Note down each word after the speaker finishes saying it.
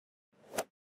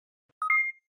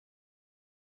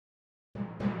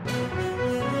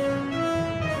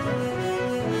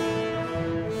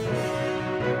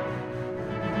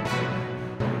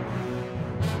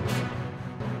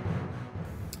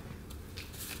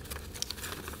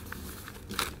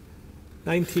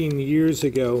19 years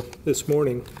ago this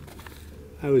morning,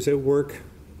 I was at work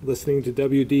listening to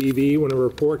WDEV when a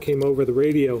report came over the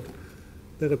radio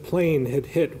that a plane had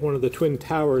hit one of the Twin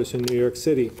Towers in New York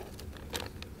City.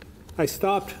 I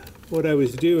stopped what I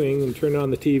was doing and turned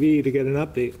on the TV to get an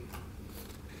update.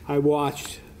 I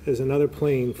watched as another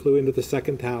plane flew into the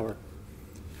second tower,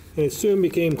 and it soon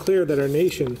became clear that our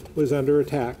nation was under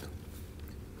attack.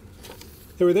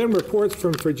 There were then reports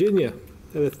from Virginia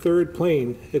that a third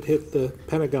plane had hit the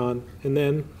Pentagon, and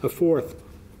then a fourth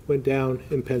went down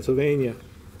in Pennsylvania.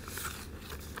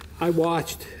 I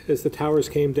watched as the towers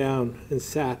came down and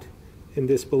sat in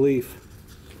disbelief,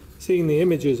 seeing the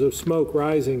images of smoke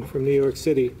rising from New York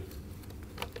City.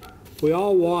 We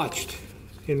all watched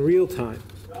in real time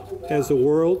as the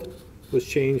world was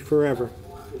changed forever.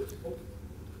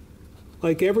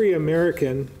 Like every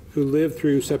American who lived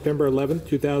through September 11,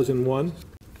 2001,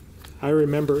 I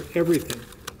remember everything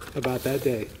about that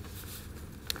day.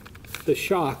 The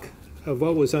shock of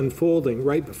what was unfolding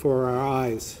right before our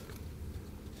eyes.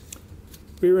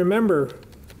 We remember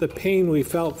the pain we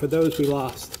felt for those we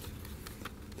lost,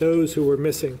 those who were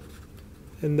missing,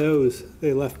 and those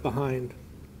they left behind.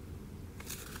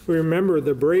 We remember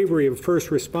the bravery of first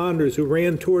responders who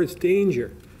ran towards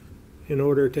danger in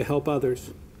order to help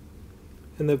others,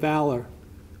 and the valor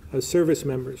of service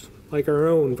members like our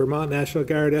own Vermont National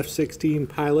Guard F-16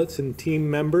 pilots and team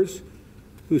members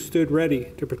who stood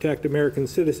ready to protect American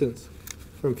citizens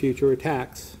from future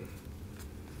attacks.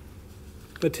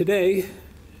 But today,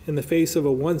 in the face of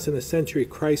a once-in-a-century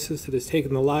crisis that has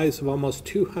taken the lives of almost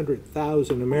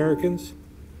 200,000 Americans,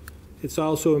 it's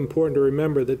also important to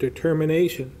remember the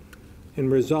determination and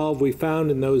resolve we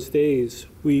found in those days,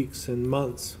 weeks, and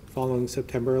months following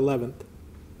September 11th.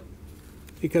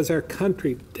 Because our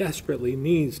country desperately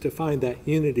needs to find that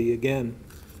unity again.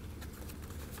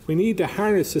 We need to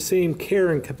harness the same care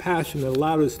and compassion that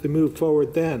allowed us to move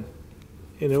forward then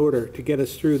in order to get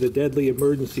us through the deadly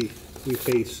emergency we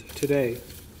face today.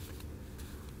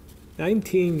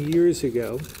 19 years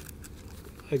ago,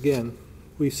 again,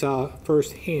 we saw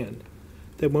firsthand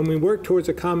that when we work towards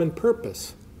a common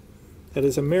purpose, that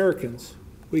as Americans,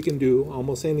 we can do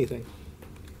almost anything.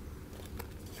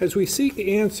 As we seek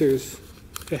answers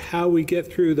to how we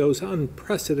get through those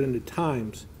unprecedented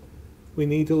times, we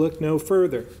need to look no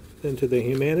further than to the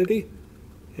humanity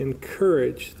and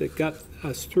courage that got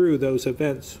us through those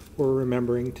events we're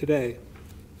remembering today.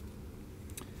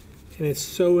 And it's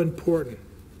so important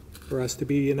for us to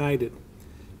be united,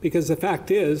 because the fact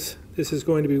is, this is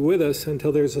going to be with us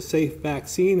until there's a safe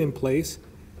vaccine in place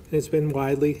and it's been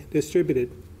widely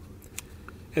distributed.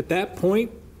 At that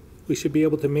point, we should be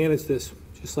able to manage this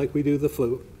just like we do the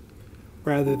flu,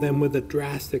 rather than with the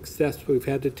drastic steps we've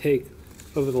had to take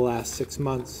over the last 6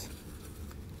 months.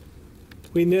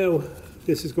 We know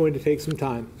this is going to take some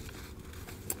time.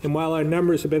 And while our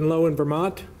numbers have been low in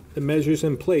Vermont, the measures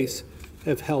in place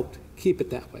have helped keep it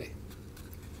that way.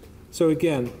 So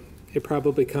again, it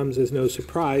probably comes as no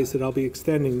surprise that I'll be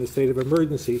extending the state of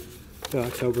emergency to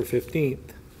October 15th.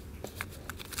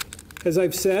 As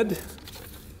I've said,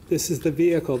 this is the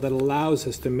vehicle that allows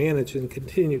us to manage and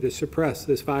continue to suppress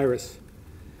this virus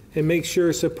and make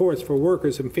sure supports for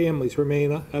workers and families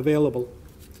remain available.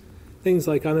 Things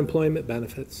like unemployment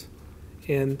benefits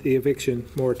and the eviction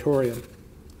moratorium.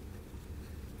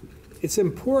 It's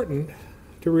important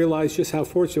to realize just how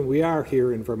fortunate we are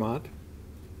here in Vermont.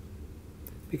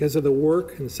 Because of the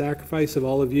work and sacrifice of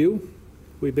all of you,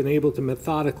 we've been able to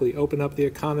methodically open up the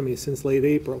economy since late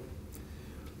April,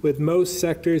 with most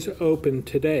sectors open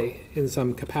today in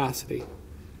some capacity.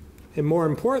 And more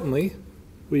importantly,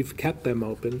 we've kept them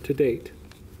open to date.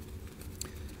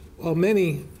 While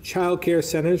many child care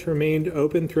centers remained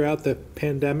open throughout the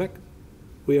pandemic,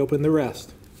 we opened the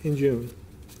rest in June.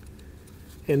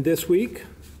 And this week,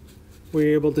 we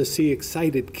were able to see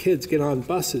excited kids get on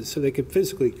buses so they could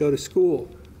physically go to school,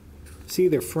 see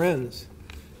their friends,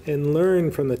 and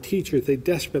learn from the teachers they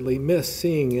desperately missed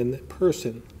seeing in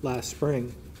person last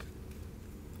spring.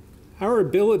 Our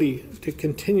ability to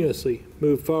continuously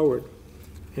move forward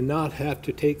and not have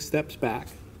to take steps back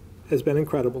has been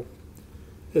incredible,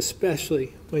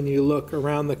 especially when you look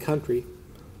around the country,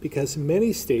 because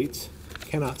many states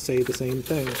cannot say the same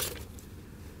thing.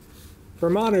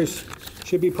 Vermonters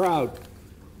should be proud.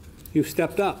 You've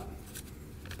stepped up,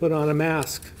 put on a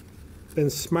mask, been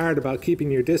smart about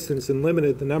keeping your distance and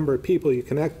limited the number of people you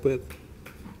connect with.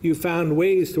 You've found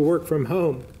ways to work from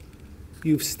home.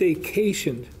 You've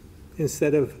staycationed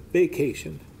instead of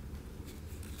vacationed.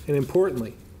 And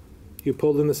importantly, you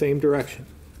pulled in the same direction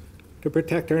to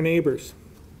protect our neighbors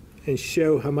and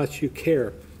show how much you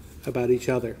care about each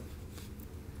other.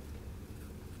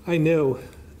 I know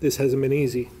this hasn't been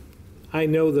easy. I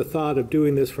know the thought of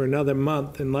doing this for another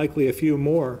month and likely a few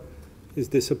more is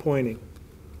disappointing.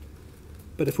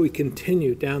 But if we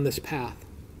continue down this path,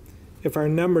 if our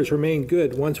numbers remain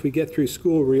good once we get through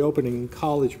school reopening and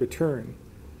college return,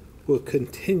 we'll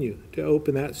continue to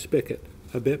open that spigot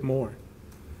a bit more.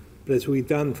 But as we've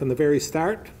done from the very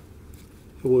start,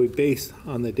 it will be based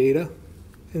on the data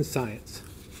and science.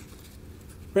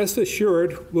 Rest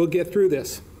assured, we'll get through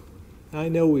this. I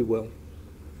know we will.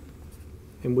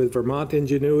 And with Vermont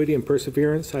ingenuity and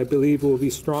perseverance, I believe we'll be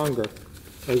stronger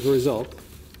as a result.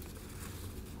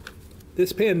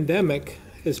 This pandemic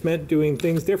has meant doing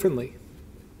things differently.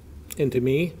 And to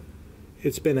me,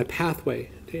 it's been a pathway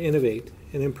to innovate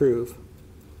and improve.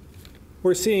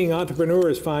 We're seeing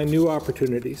entrepreneurs find new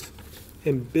opportunities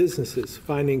and businesses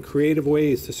finding creative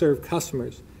ways to serve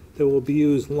customers that will be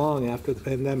used long after the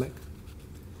pandemic.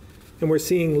 And we're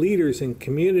seeing leaders in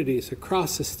communities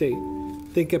across the state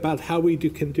think about how we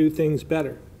can do things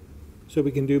better so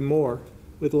we can do more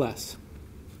with less.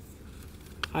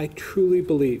 I truly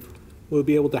believe we'll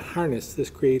be able to harness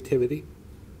this creativity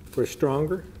for a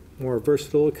stronger, more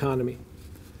versatile economy,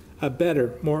 a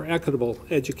better, more equitable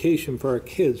education for our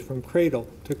kids from cradle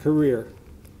to career,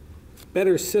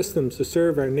 better systems to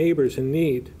serve our neighbors in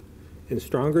need, and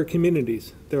stronger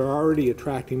communities that are already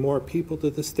attracting more people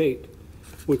to the state,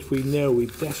 which we know we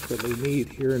desperately need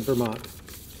here in Vermont.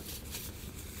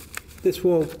 This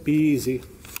won't be easy,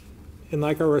 and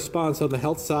like our response on the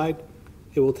health side,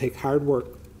 it will take hard work,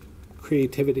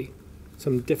 creativity,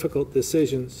 some difficult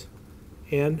decisions,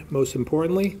 and most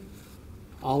importantly,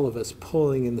 all of us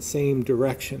pulling in the same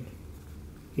direction,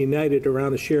 united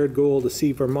around a shared goal to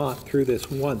see Vermont through this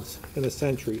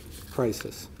once-in-a-century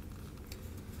crisis.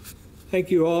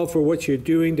 Thank you all for what you're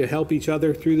doing to help each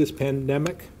other through this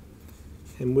pandemic.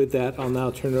 And with that, I'll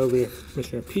now turn it over to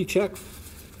Commissioner Pichek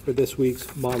for this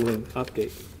week's modeling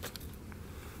update.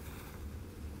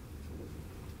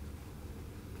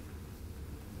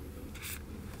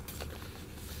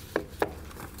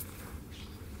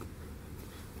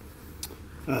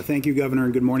 Thank you, Governor,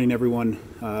 and good morning, everyone.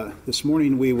 This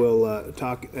morning we will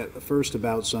talk first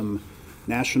about some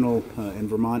national and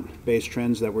Vermont-based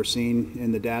trends that we're seeing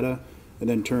in the data, and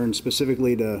then turn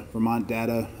specifically to Vermont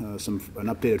data, an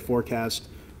updated forecast,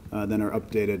 then our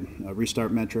updated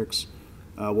restart metrics.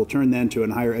 We'll turn then to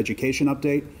a higher education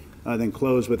update, then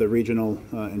close with a regional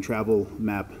and travel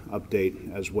map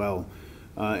update as well.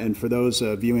 And for those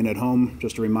viewing at home,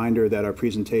 just a reminder that our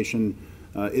presentation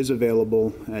is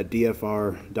available at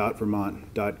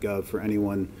dfr.vermont.gov for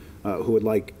anyone who would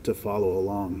like to follow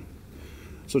along.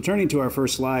 So turning to our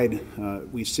first slide,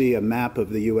 we see a map of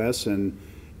the U.S. and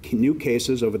new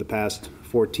cases over the past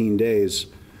 14 days.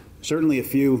 Certainly a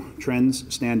few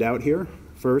trends stand out here.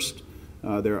 First,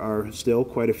 there are still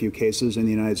quite a few cases in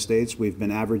the United States. We've been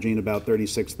averaging about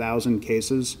 36,000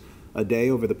 cases a day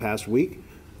over the past week,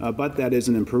 but that is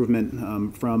an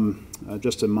improvement from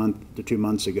just a month to 2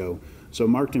 months ago. So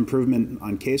marked improvement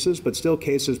on cases, but still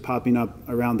cases popping up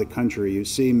around the country. You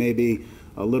see maybe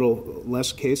a little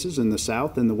less cases in the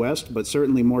South and the West, but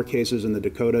certainly more cases in the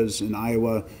Dakotas, in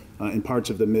Iowa, in parts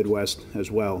of the Midwest as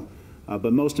well.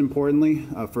 But most importantly,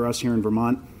 for us here in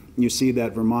Vermont, you see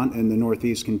that Vermont and the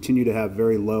Northeast continue to have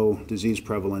very low disease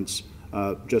prevalence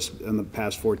just in the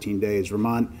past 14 days.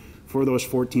 Vermont, for those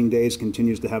 14 days,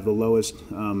 continues to have the lowest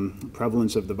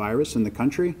prevalence of the virus in the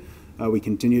country. We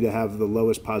continue to have the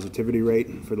lowest positivity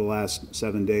rate for the last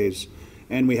 7 days,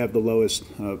 and we have the lowest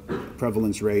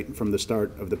prevalence rate from the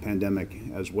start of the pandemic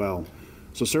as well.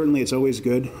 So certainly it's always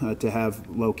good to have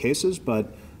low cases,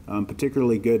 but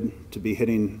particularly good to be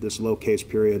hitting this low case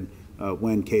period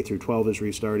when K through 12 is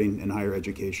restarting and higher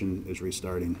education is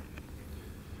restarting.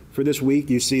 For this week,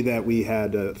 you see that we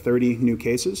had 30 new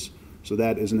cases, so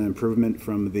that is an improvement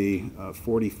from the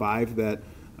 45 that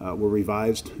were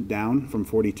revised down from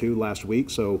 42 last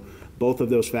week. So both of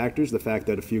those factors, the fact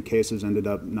that a few cases ended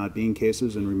up not being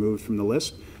cases and removed from the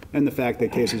list, and the fact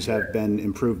that cases have been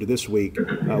improved this week,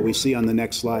 we see on the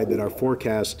next slide that our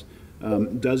forecast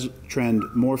does trend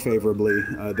more favorably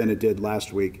than it did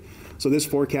last week. So this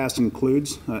forecast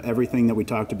includes everything that we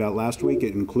talked about last week.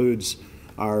 It includes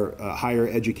our higher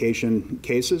education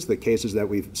cases, the cases that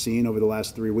we've seen over the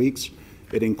last 3 weeks.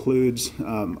 It includes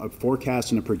a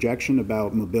forecast and a projection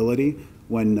about mobility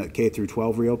when K through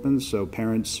 12 reopens, so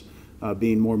parents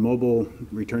being more mobile,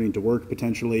 returning to work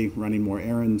potentially, running more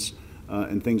errands,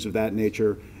 and things of that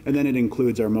nature. And then it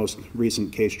includes our most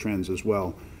recent case trends as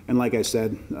well. And like I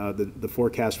said, the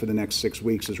forecast for the next 6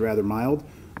 weeks is rather mild,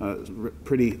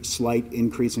 pretty slight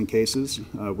increase in cases.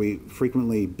 We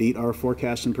frequently beat our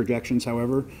forecasts and projections,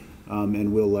 however.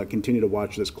 and we'll continue to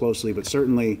watch this closely. But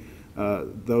certainly,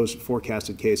 those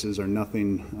forecasted cases are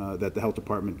nothing that the health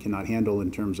department cannot handle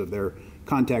in terms of their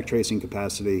contact tracing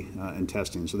capacity and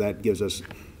testing. So that gives us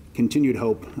continued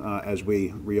hope as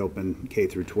we reopen K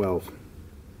through 12.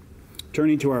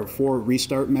 Turning to our 4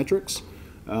 restart metrics,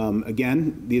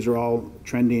 again, these are all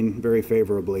trending very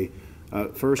favorably.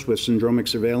 First, with syndromic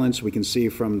surveillance, we can see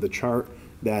from the chart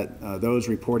that those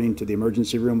reporting to the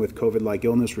emergency room with COVID-like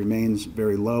illness remains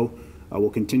very low. We'll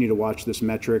continue to watch this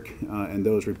metric and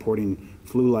those reporting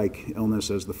flu-like illness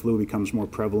as the flu becomes more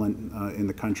prevalent in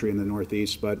the country in the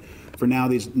Northeast. But for now,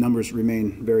 these numbers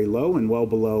remain very low and well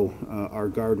below our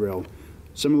guardrail.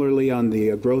 Similarly, on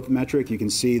the growth metric, you can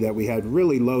see that we had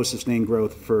really low sustained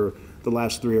growth for the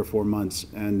last 3 or 4 months,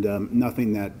 and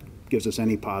nothing that gives us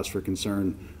any pause for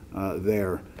concern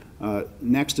there.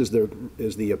 Next is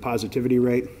the positivity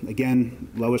rate. Again,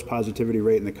 lowest positivity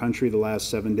rate in the country the last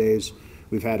 7 days.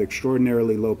 We've had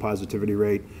extraordinarily low positivity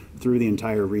rate through the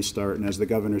entire restart, and as the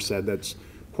governor said, that's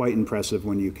quite impressive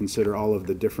when you consider all of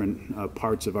the different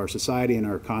parts of our society and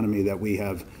our economy that we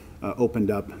have opened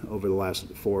up over the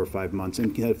last 4 or 5 months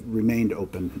and have remained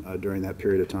open during that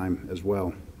period of time as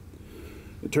well.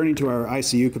 Turning to our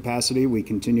ICU capacity, we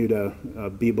continue to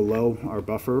be below our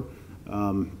buffer,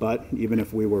 but even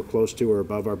if we were close to or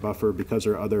above our buffer, because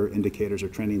our other indicators are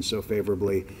trending so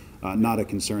favorably, not a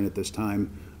concern at this time.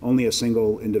 Only a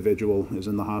single individual is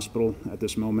in the hospital at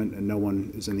this moment, and no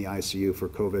one is in the ICU for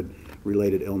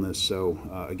COVID-related illness. So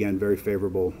again, very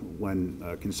favorable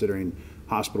when considering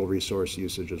hospital resource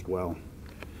usage as well.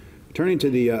 Turning to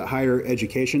the higher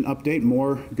education update,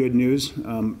 more good news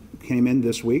came in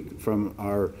this week from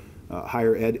our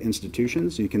higher ed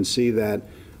institutions. You can see that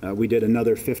we did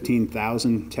another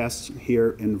 15,000 tests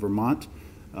here in Vermont,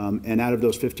 and out of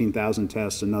those 15,000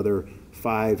 tests, another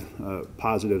 5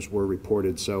 positives were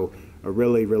reported. So a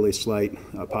really, really slight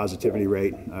positivity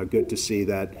rate. Good to see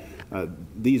that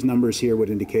these numbers here would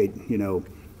indicate,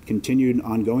 continued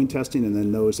ongoing testing, and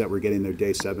then those that were getting their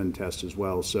day 7 test as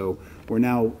well. So we're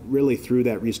now really through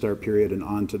that restart period and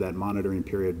on to that monitoring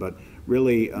period, but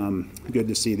really good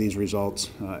to see these results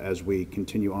as we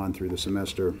continue on through the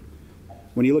semester.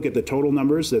 When you look at the total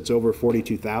numbers, that's over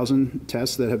 42,000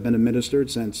 tests that have been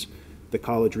administered since the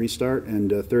college restart,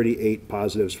 and 38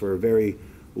 positives for a very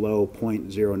low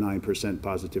 0.09%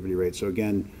 positivity rate. So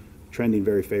again, trending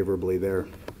very favorably there.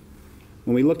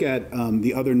 When we look at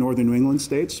the other northern New England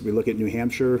states, we look at New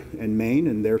Hampshire and Maine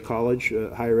and their college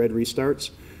higher ed restarts,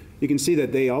 you can see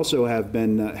that they also have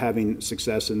been having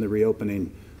success in the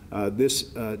reopening. This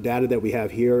data that we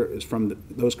have here is from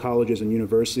those colleges and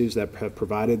universities that have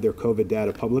provided their COVID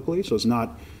data publicly, so it's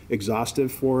not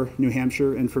exhaustive for New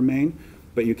Hampshire and for Maine,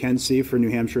 but you can see for New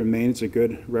Hampshire and Maine it's a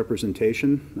good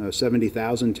representation.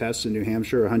 70,000 tests in New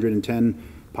Hampshire, 110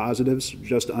 positives,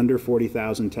 just under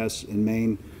 40,000 tests in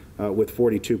Maine with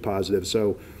 42 positives.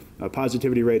 So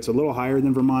positivity rate's a little higher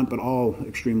than Vermont, but all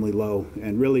extremely low,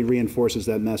 and really reinforces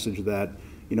that message that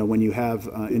when you have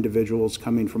individuals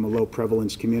coming from a low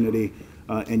prevalence community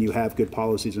and you have good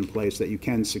policies in place, that you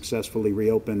can successfully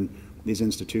reopen these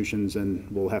institutions, and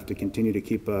we'll have to continue to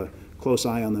keep a close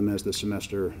eye on them as the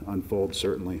semester unfolds,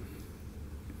 certainly.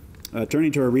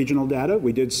 Turning to our regional data,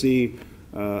 we did see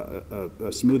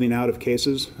a smoothing out of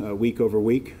cases week over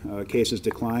week. Cases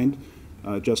declined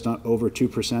just over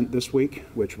 2% this week,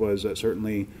 which was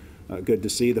certainly good to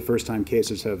see. The first time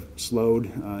cases have slowed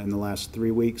in the last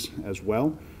 3 weeks as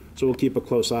well. So we'll keep a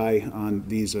close eye on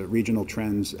these regional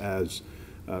trends as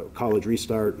college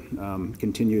restart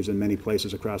continues in many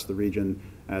places across the region,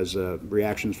 as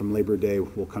reactions from Labor Day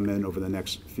will come in over the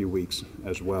next few weeks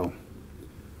as well.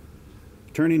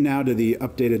 Turning now to the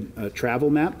updated travel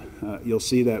map, you'll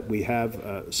see that we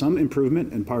have some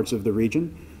improvement in parts of the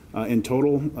region. In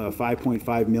total,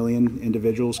 5.5 million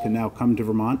individuals can now come to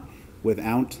Vermont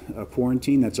without a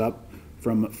quarantine. That's up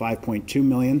from 5.2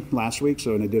 million last week,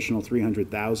 so an additional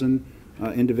 300,000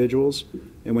 individuals.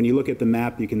 And when you look at the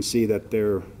map, you can see that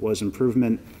there was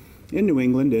improvement in New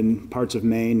England. In parts of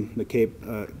Maine, the Cape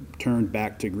turned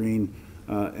back to green,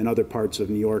 and other parts of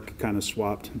New York kind of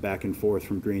swapped back and forth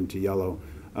from green to yellow.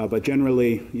 But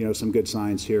generally, some good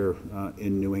signs here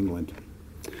in New England.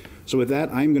 So with that,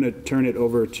 I'm going to turn it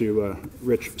over to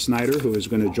Rich Snyder, who is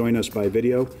going to join us by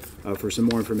video for some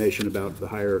more information about the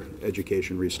higher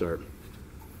education restart.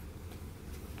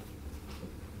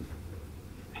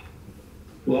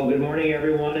 Well, good morning,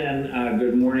 everyone, and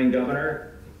good morning,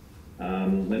 Governor.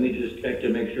 Let me just check to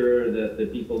make sure that the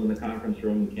people in the conference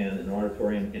room and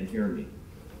auditorium can hear me.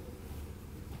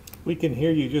 We can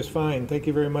hear you just fine. Thank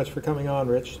you very much for coming on,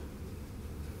 Rich.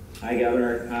 Hi,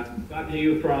 Governor. I'm talking to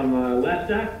you from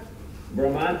Leicester,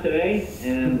 Vermont today,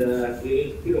 and it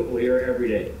is beautiful here every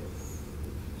day.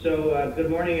 So good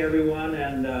morning, everyone,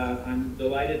 and I'm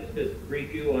delighted to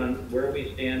brief you on where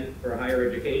we stand for higher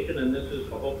education, and this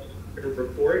is a whole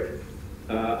report,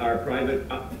 our private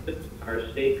colleges,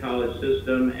 our state college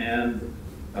system, and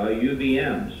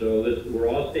UVM. So we're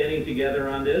all standing together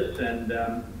on this, and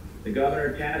the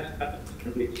governor tasked us,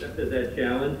 and we accepted that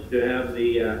challenge to have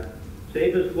the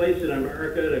safest place in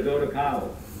America to go to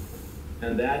college.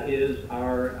 And that is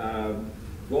our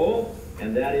goal,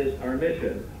 and that is our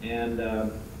mission.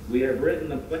 And we have written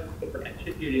the plan for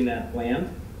executing that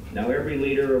plan. Now, every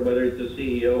leader, whether it's a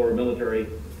CEO or military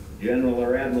general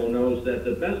or admiral, knows that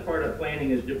the best part of planning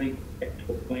is doing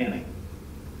actual planning.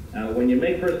 When you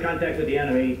make first contact with the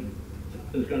enemy,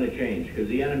 something's going to change, because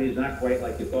the enemy is not quite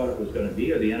like you thought it was going to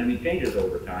be, or the enemy changes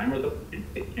over time, or the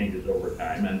it changes over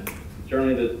time, and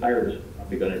certainly the virus is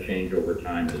probably going to change over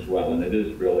time as well, and it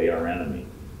is really our enemy.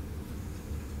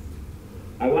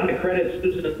 I want to credit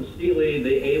Susan Steely,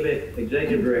 the AVIC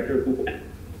executive director, who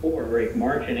for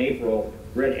March and April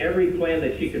read every plan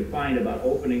that she could find about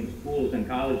opening schools and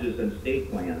colleges and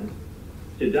state plans,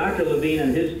 to Dr. Levine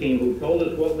and his team, who told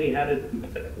us what we had to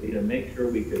do to make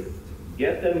sure we could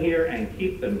get them here and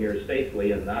keep them here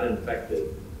safely and not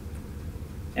infected.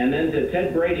 And then to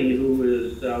Ted Brady, who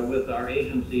is with our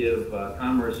Agency of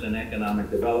Commerce and Economic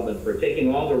Development, for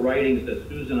taking all the writings that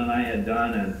Susan and I had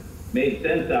done and made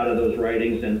sense out of those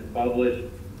writings and published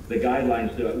the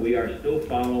guidelines that we are still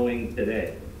following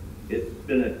today. It's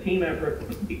been a team effort from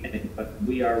the beginning, but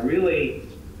we are really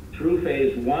through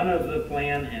phase 1 of the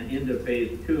plan and into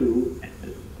phase 2. And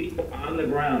the people on the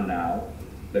ground now,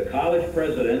 the college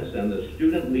presidents and the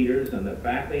student leaders and the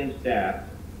faculty and staff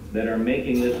that are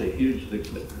making this a huge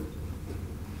success.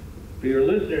 For your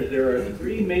listeners, there are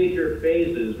 3 major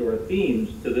phases or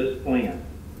themes to this plan.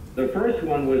 The first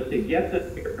one was to get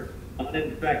them here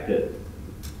uninfected.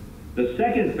 The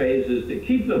second phase is to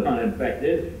keep them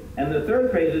uninfected. And the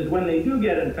third phase is when they do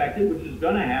get infected, which is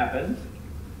going to happen,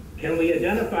 can we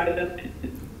identify them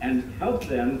and help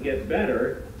them get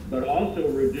better, but also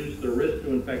reduce the risk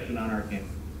to infection on our campus.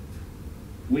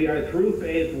 We are through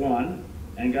phase 1,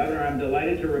 and Governor, I'm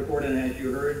delighted to report, and as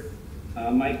you heard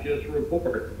Mike just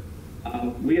report,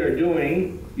 we are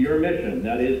doing your mission.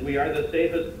 That is, we are the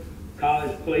safest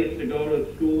college place to go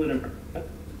to school in America,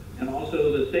 and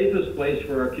also the safest place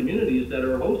for our communities that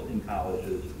are hosting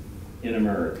colleges in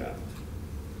America.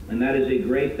 And that is a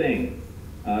great thing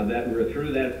that we're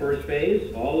through that first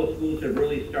phase. All the schools have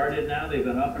really started now. They've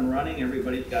been up and running.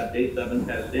 Everybody's got day 7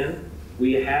 tests in.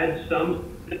 We had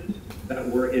some students that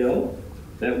were ill,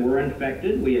 that were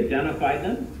infected. We identified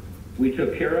them. We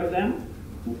took care of them.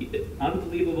 We did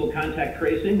unbelievable contact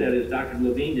tracing. That is, Dr.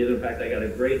 Levine did. In fact, I got a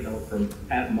great note from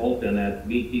Pat Moulton at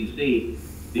VTC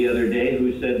the other day,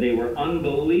 who said they were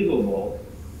unbelievable,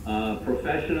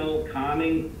 professional,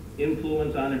 calming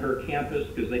influence on her campus,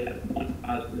 because they had 1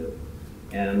 positive.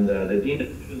 And the dean of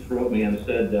students wrote me and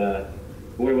said,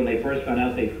 boy, when they first found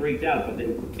out, they freaked out, but they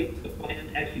picked the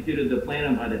plan, executed the plan,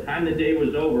 and by the time the day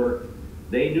was over,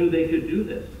 they knew they could do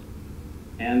this.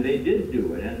 And they did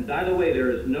do it. And by the way,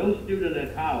 there is no student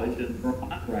at college in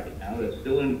Vermont right now that's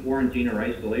still in quarantine or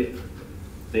isolation.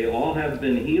 They all have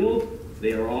been healed,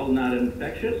 they are all not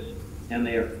infectious, and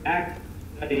they are back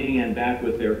studying and back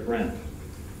with their friends.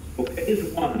 So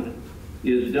phase 1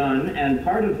 is done, and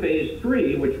part of phase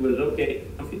 3, which was, okay,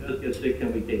 if somebody does get sick,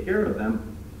 can we take care of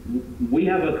them? We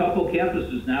have a couple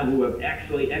campuses now who have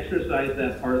actually exercised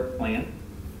that part of the plan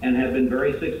and have been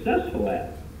very successful at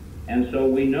it. And so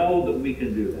we know that we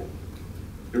can do that.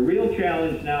 The real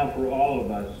challenge now for all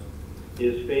of us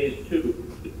is phase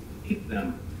 2, to keep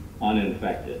them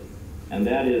uninfected. And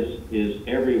that is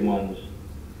everyone's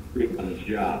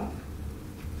job.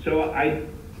 So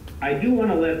I do want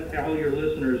to let all your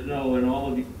listeners know, and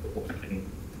all of you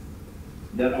watching,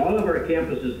 that all of our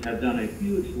campuses have done a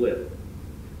huge lift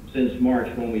since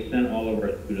March, when we sent all of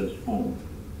our students home.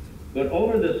 But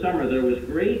over the summer, there was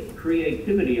great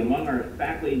creativity among our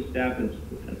faculty, staff, and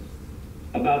students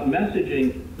about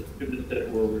messaging the students that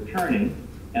were returning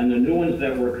and the new ones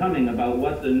that were coming about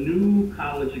what the new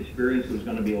college experience was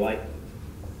going to be like.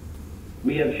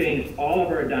 We have changed all of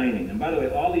our dining. And by the way,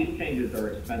 all these changes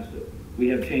are expensive. We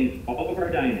have changed all of our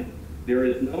dining. There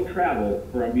is no travel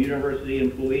from university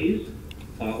employees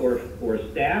or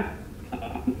staff,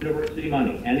 university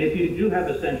money. And if you do have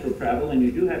essential travel, and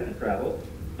you do have to travel,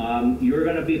 you're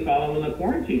going to be following the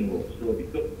quarantine rules. So if you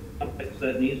go to someplace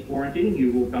that needs quarantine,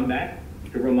 you will come back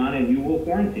to Vermont and you will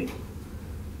quarantine.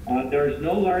 There's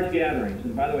no large gatherings.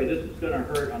 And by the way, this is going to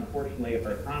hurt, unfortunately,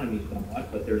 our economy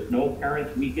somewhat, but there's no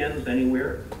parents' weekends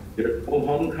anywhere. There's no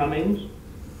homecomings.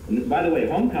 And by the way,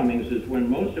 homecomings is when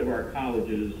most of our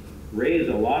colleges raise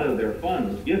a lot of their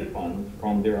funds, gift funds,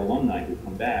 from their alumni who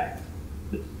come back.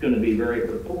 It's going to be very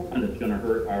hurtful, and it's going to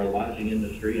hurt our lodging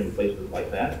industry and places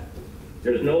like that.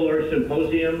 There's no large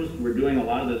symposiums. We're doing a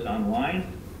lot of this online.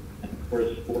 And of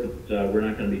course, sports, we're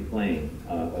not going to be playing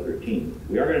other teams.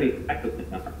 We are going to be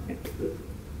practicing on our campuses,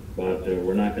 but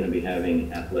we're not going to be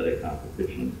having athletic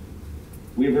competition.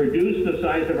 We've reduced the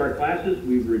size of our classes.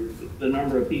 We've reduced the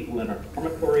number of people in our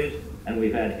dormitories, and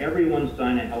we've had everyone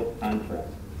sign a health contract.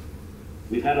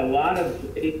 We've had a lot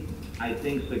of, I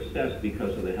think, success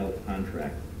because of the health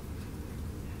contract.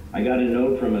 I got a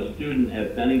note from a student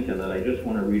at Bennington that I just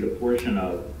want to read a portion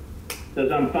of. It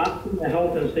says, I'm following the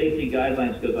health and safety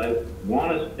guidelines because I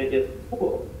want to stay at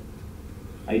school.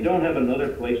 I don't have another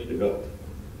place to go.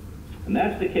 And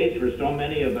that's the case for so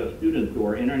many of us students who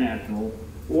are international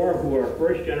or who are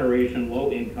first generation,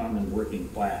 low income and working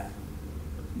class.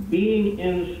 Being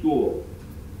in school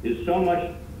is so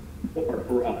much more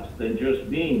for us than just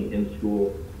being in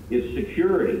school. It's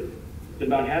security. It's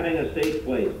about having a safe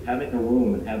place, having a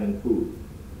room, and having food.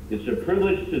 It's a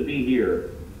privilege to be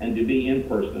here and to be in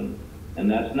person.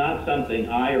 And that's not something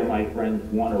I or my friends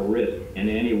want to risk in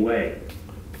any way.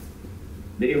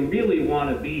 They really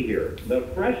want to be here. The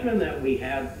freshmen that we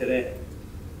have today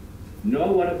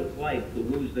know what it was like to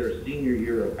lose their senior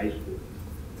year of high school,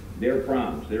 their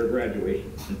proms, their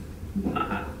graduations, and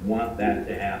not want that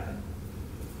to happen.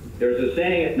 There's a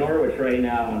saying at Norwich right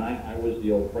now, and I was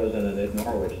the old president at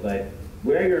Norwich, like,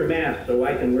 wear your mask so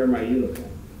I can wear my uniform.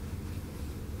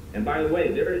 And by the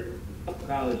way, there's a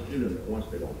college student that wants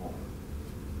to go home.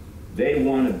 They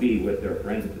want to be with their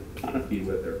friends, they want to be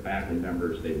with their faculty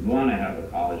members, they want to have a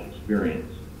college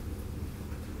experience.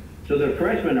 So the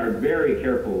freshmen are very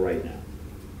careful right now.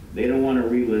 They don't want to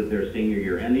relive their senior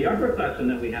year. And the upperclassmen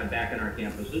that we have back on our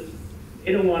campuses,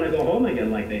 they don't want to go home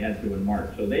again like they had to in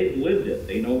March. So they've lived it.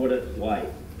 They know what it's like.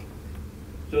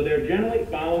 So they're generally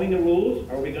following the rules.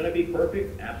 Are we going to be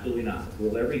perfect? Absolutely not.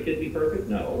 Will every kid be perfect?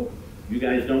 No. You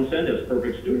guys don't send us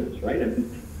perfect students, right? I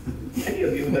mean, many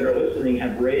of you that are listening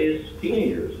have raised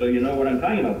teenagers, so you know what I'm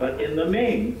talking about. But in the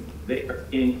main, they are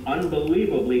being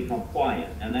unbelievably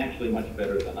compliant, and actually much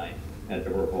better than I had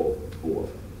ever hoped for.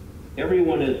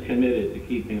 Everyone is committed to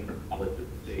keeping our colleges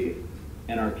safe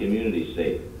and our community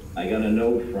safe. I got a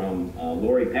note from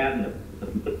Lori Patton,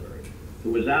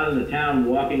 who was out in the town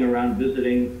walking around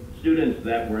visiting students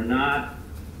that were not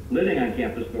living on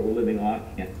campus but were living off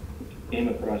campus. Came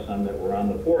across some that were on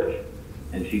the porch,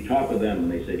 and she talked with them,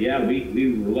 and they said, yeah, we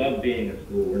love being at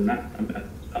school. We're not going to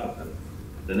stop them.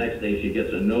 The next day she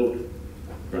gets a note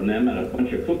from them and a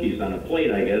bunch of cookies on a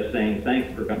plate, I guess, saying,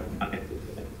 thanks for coming by,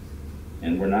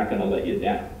 and we're not going to let you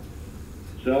down.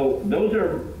 So those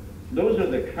are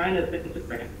the kind of things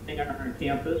that are happening on our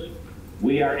campus.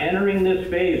 We are entering this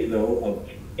phase, though, of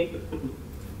keeping them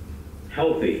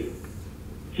healthy,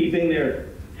 keeping their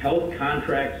health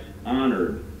contracts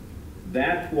honored.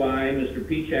 That's why Mr.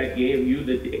 Pichak gave you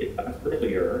the data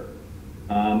earlier,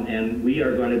 and we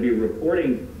are going to be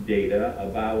reporting data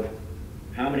about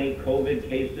how many COVID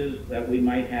cases that we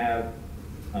might have,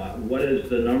 what is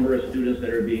the number of students that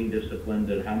are being disciplined,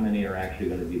 and how many are actually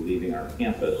going to be leaving our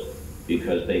campus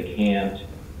because they can't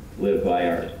live by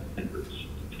our standards.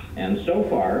 And so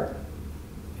far,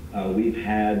 we've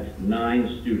had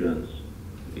 9 students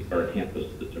leave our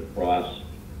campuses across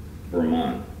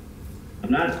Vermont. I'm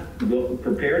not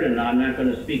prepared, and I'm not going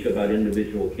to speak about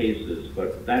individual cases,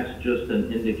 but that's just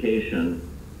an indication.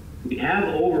 We have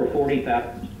over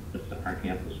 40,000 students on our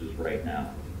campuses right now,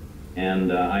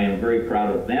 and I am very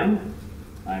proud of them.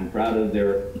 I'm proud of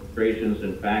their administrations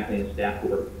and faculty and staff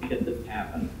who are making this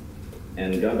happen.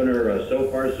 And Governor, so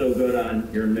far so good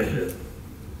on your mission.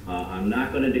 I'm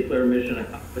not going to declare mission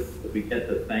accomplished if we get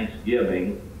to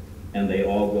Thanksgiving and they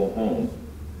all go home.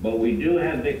 But we do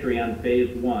have victory on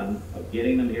phase 1 of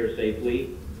getting them here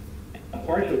safely, a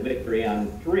partial victory on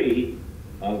 3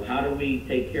 of how do we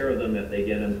take care of them if they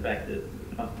get infected.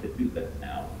 We have to do that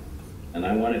now. And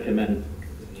I want to commend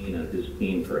Dean and his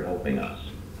team for helping us.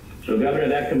 So, Governor,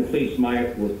 that completes my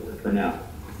report for now.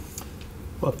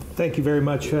 Well, thank you very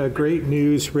much. Great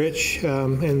news, Rich,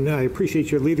 and I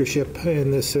appreciate your leadership in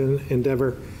this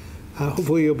endeavor.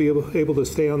 Hopefully you'll be able to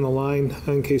stay on the line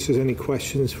in case there's any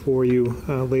questions for you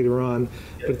later on.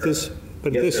 Yes,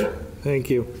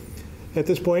 Thank you. At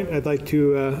this point, I'd like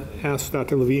to ask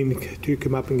Dr. Levine to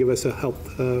come up and give us a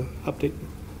health update.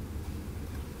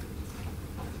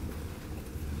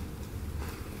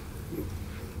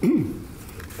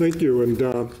 Thank you.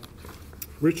 And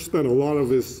Rich spent a lot of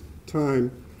his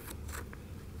time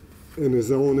in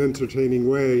his own entertaining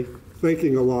way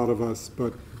thanking a lot of us,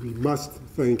 but we must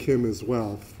thank him as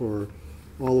well for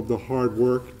all of the hard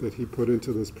work that he put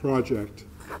into this project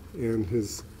and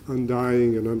his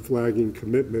undying and unflagging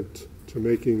commitment to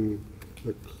making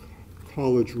the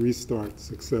college restart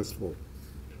successful.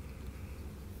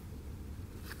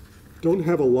 Don't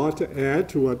have a lot to add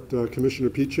to what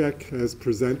Commissioner Piczek has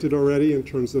presented already in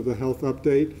terms of the health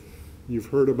update. You've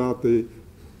heard about the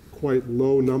quite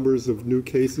low numbers of new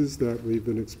cases that we've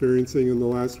been experiencing in the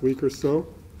last week or so.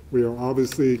 We are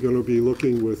obviously going to be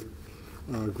looking with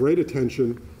great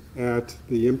attention at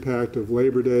the impact of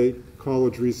Labor Day,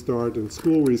 college restart, and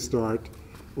school restart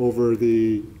over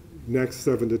the next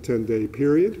 7 to 10 day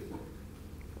period.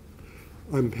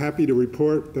 I'm happy to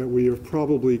report that we have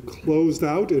probably closed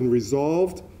out and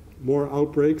resolved more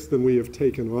outbreaks than we have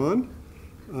taken on.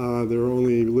 There are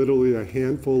only literally a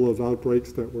handful of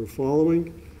outbreaks that we're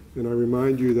following. And I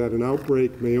remind you that an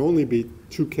outbreak may only be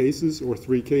 2 cases or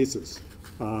 3 cases.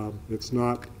 It's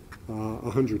not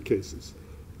 100 cases.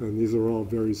 And these are all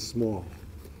very small.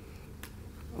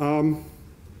 I'd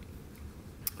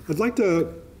like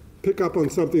to pick up on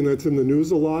something that's in the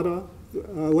news a lot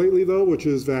lately, though, which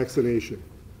is vaccination.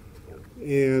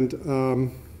 And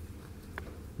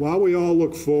while we all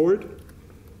look forward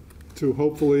to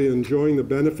hopefully enjoying the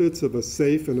benefits of a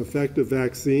safe and effective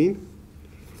vaccine,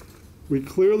 we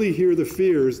clearly hear the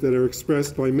fears that are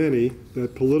expressed by many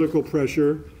that political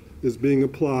pressure is being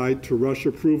applied to rush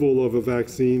approval of a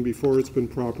vaccine before it's been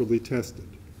properly tested.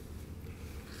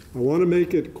 I want to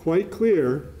make it quite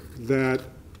clear that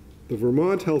the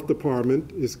Vermont Health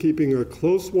Department is keeping a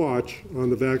close watch on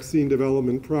the vaccine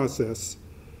development process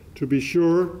to be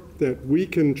sure that we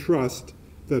can trust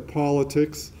that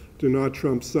politics do not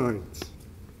trump science,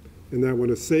 and that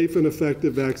when a safe and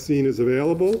effective vaccine is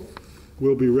available,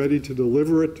 we'll be ready to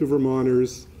deliver it to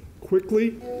Vermonters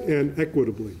quickly and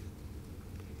equitably.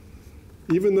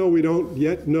 Even though we don't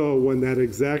yet know when that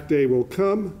exact day will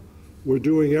come, we're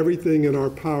doing everything in our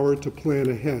power to plan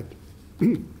ahead.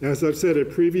 As I've said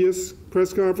at previous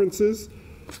press conferences,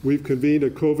 we've convened a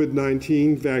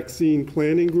COVID-19 vaccine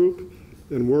planning group,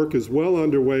 and work is well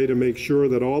underway to make sure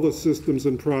that all the systems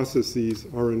and processes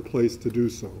are in place to do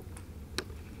so.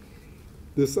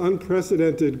 This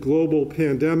unprecedented global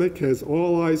pandemic has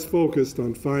all eyes focused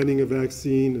on finding a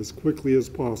vaccine as quickly as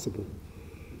possible.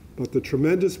 But the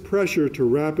tremendous pressure to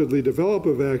rapidly develop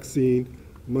a vaccine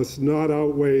must not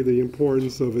outweigh the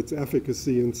importance of its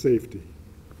efficacy and safety.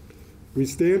 We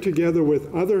stand together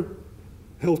with other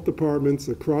health departments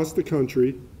across the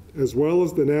country, as well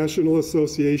as the National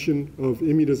Association of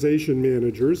Immunization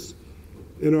Managers,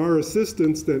 in our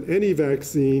insistence that any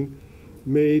vaccine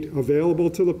made available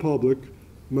to the public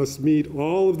must meet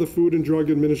all of the Food and Drug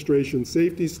Administration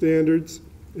safety standards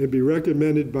and be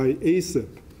recommended by ACIP,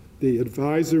 the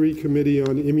Advisory Committee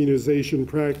on Immunization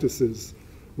Practices,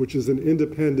 which is an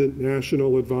independent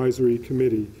national advisory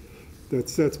committee that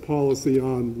sets policy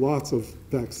on lots of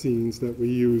vaccines that we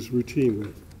use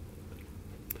routinely.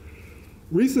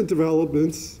 Recent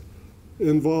developments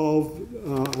involve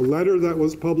a letter that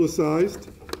was publicized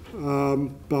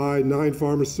by 9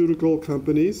 pharmaceutical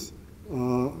companies.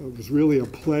 It was really a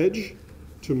pledge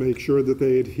to make sure that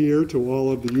they adhere to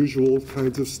all of the usual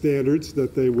kinds of standards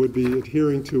that they would be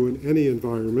adhering to in any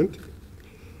environment.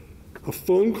 A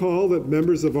phone call that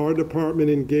members of our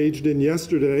department engaged in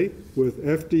yesterday with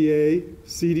FDA,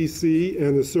 CDC,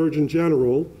 and the Surgeon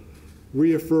General,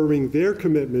 reaffirming their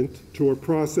commitment to a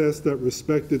process that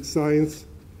respected science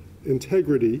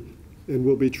integrity and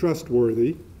will be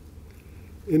trustworthy.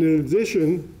 And in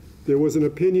addition, there was an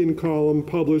opinion column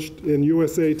published in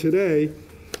USA Today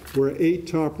where 8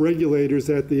 top regulators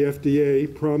at the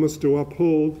FDA promised to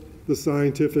uphold the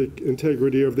scientific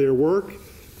integrity of their work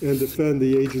and defend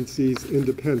the agency's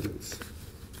independence.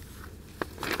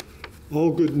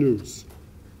 All good news.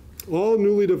 All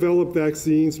newly developed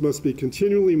vaccines must be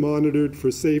continually monitored for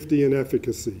safety and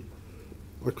efficacy.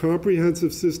 A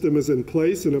comprehensive system is in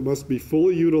place, and it must be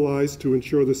fully utilized to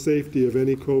ensure the safety of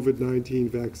any COVID-19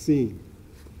 vaccine.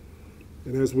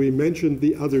 And as we mentioned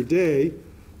the other day,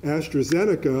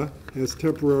 AstraZeneca has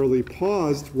temporarily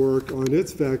paused work on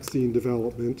its vaccine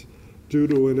development due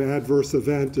to an adverse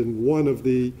event in one of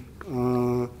the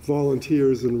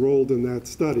volunteers enrolled in that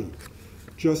study,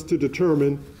 just to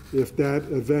determine if that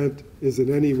event is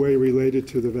in any way related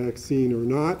to the vaccine or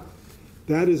not.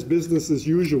 That is business as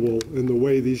usual in the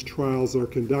way these trials are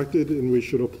conducted, and we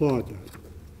should applaud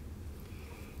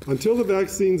that. Until the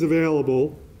vaccine's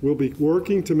available, we'll be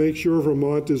working to make sure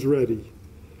Vermont is ready.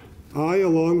 I,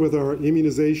 along with our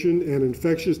immunization and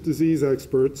infectious disease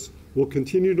experts, will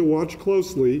continue to watch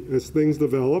closely as things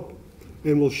develop,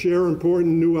 and will share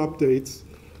important new updates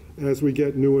as we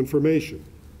get new information.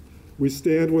 We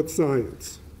stand with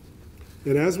science.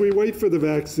 And as we wait for the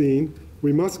vaccine,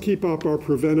 we must keep up our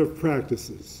preventive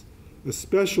practices,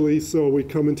 especially so we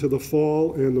come into the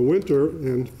fall and the winter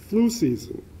and flu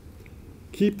season.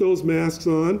 Keep those masks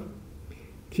on,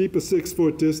 keep a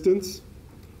 6-foot distance,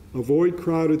 avoid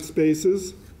crowded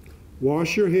spaces,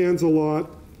 wash your hands a lot,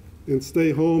 and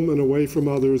stay home and away from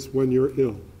others when you're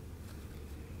ill.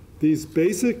 These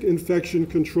basic infection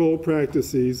control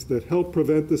practices that help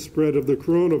prevent the spread of the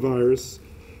coronavirus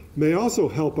may also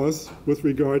help us with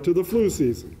regard to the flu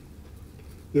season.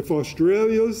 If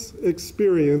Australia's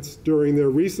experience during their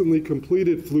recently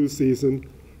completed flu season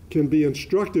can be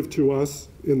instructive to us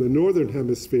in the Northern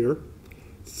Hemisphere,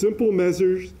 simple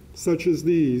measures such as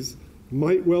these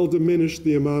might well diminish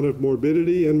the amount of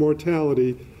morbidity and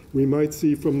mortality we might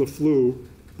see from the flu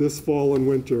this fall and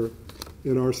winter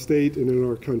in our state and in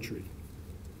our country.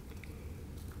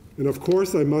 And of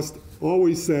course, I must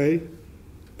always say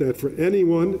that for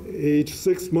anyone aged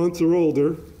 6 months or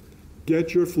older,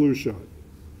 get your flu shot.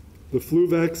 The flu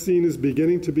vaccine is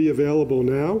beginning to be available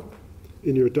now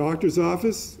in your doctor's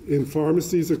office, in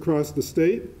pharmacies across the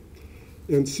state,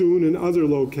 and soon in other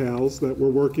locales that we're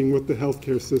working with the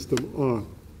healthcare system on.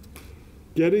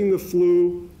 Getting the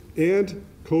flu and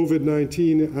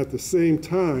COVID-19 at the same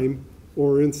time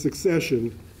or in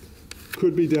succession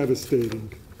could be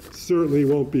devastating. Certainly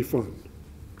won't be fun.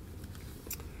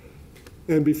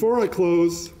 And before I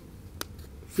close,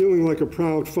 feeling like a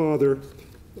proud father,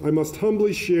 I must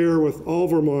humbly share with all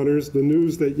Vermonters the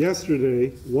news that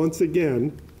yesterday, once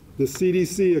again, the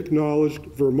CDC acknowledged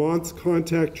Vermont's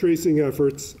contact tracing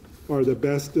efforts are the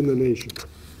best in the nation.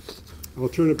 I'll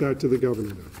turn it back to the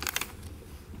governor now.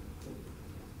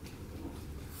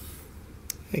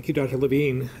 Thank you, Dr.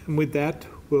 Levine. And with that,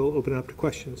 we'll open it up to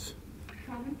questions.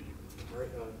 All right,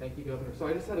 thank you, Governor. So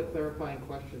I just had a clarifying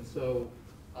question. So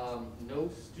no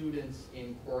students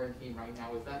in quarantine right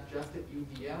now. Is that just at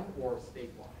UVM or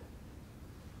statewide?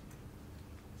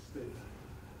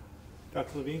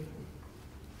 Dr. Levine?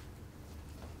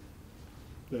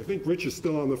 I think Rich is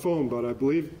still on the phone, but I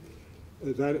believe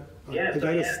that, Yes,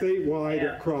 that is statewide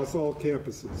yeah. across all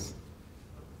campuses.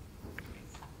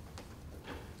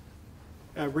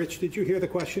 Rich, did you hear the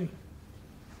question?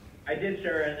 I did,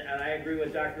 sir, and I agree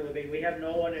with Dr. Levine. We have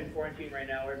no one in quarantine right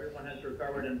now. Everyone has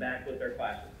recovered and back with their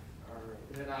classes. All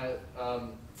right. And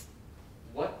then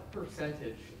what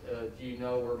percentage, do you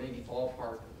know, or maybe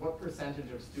ballpark, what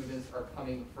percentage of students are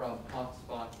coming from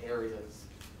hotspot areas?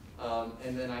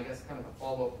 And then I guess kind of a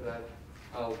follow-up to that,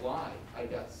 why, I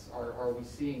guess, are we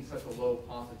seeing such a low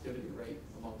positivity rate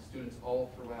among students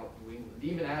all throughout New England?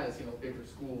 Even as, you know, bigger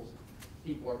schools,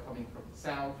 people are coming from the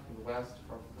south, from the west,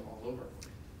 from all over.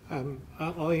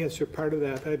 I'll answer part of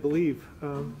that. I believe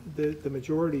the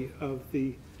majority of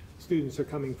the students are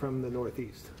coming from the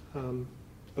Northeast.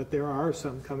 But there are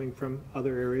some coming from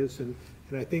other areas, and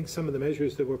I think some of the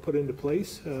measures that were put into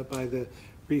place by the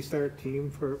Restart team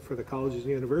for the colleges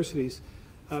and universities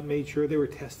made sure they were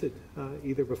tested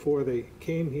either before they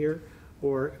came here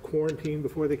or quarantined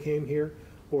before they came here,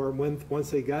 or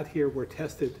once they got here were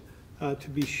tested to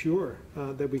be sure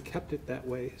that we kept it that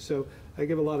way. So I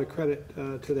give a lot of credit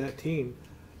to that team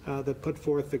that put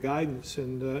forth the guidance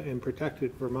and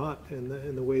protected Vermont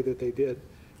in the way that they did.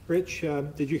 Rich,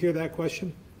 did you hear that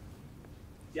question?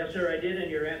 Yes, sir, I did,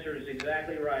 and your answer is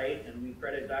exactly right, and we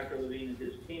credit Dr. Levine and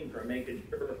his team for making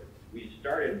sure we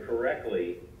started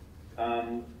correctly.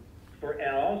 And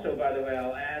also, by the way,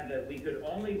 I'll add that we could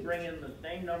only bring in the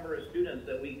same number of students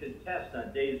that we could test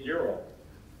on day 0.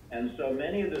 And so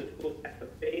many of the schools have to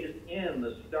phase in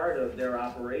the start of their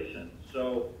operation.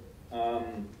 So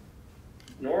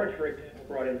Norwich, for example,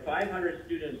 brought in 500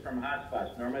 students from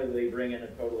hotspots. Normally they bring in a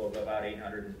total of about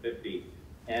 850.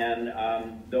 And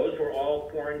those were all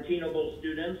quarantinable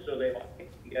students, so they all came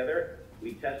together.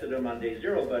 We tested them on day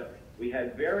 0, but we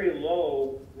had very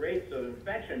low rates of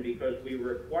infection because we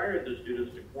required the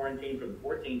students to quarantine for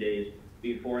 14 days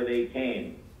before they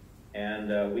came.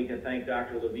 And we can thank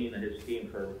Dr. Levine and his team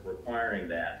for requiring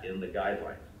that in the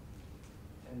guidelines.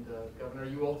 And Governor,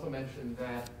 you also mentioned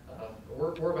that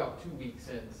we're about 2 weeks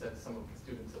in since some of the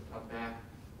students have come back.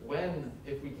 When,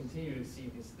 if we continue to see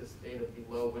this data be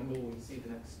low, when will we see the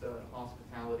next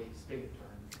hospitality spigot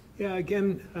turn? Yeah,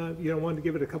 again, I wanted to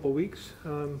give it a couple weeks.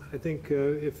 I think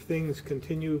if things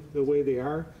continue the way they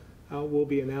are, we'll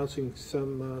be announcing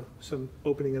some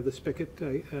opening of the spigot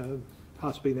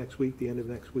possibly next week, the end of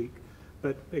next week.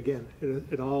 But again,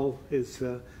 it all is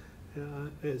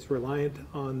reliant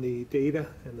on the data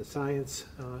and the science,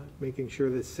 making sure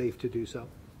that it's safe to do so.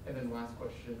 And then last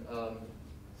question,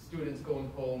 students going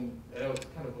home, I know it's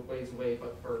kind of a ways away,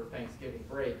 but for Thanksgiving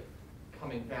break,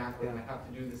 coming back, we're gonna have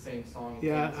to do the same song and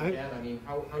dance again. I mean,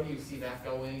 how do you see that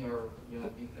going, or, you know?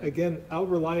 Again, I'll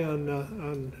rely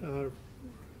on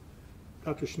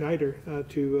Dr. Schneider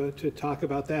to talk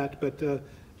about that, but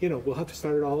you know, we'll have to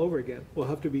start it all over again. We'll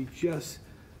have to be just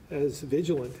as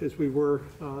vigilant as we were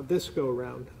this go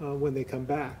around when they come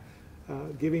back.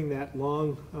 Giving that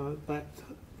long that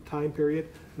time period,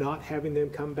 not having them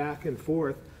come back and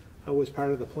forth was part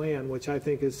of the plan, which I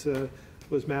think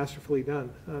was masterfully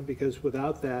done, because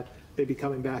without that, they'd be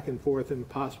coming back and forth and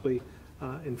possibly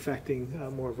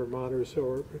infecting more Vermonters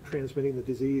or transmitting the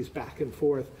disease back and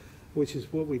forth, which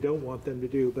is what we don't want them to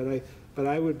do. But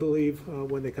I would believe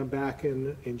when they come back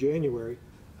in January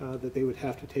that they would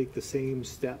have to take the same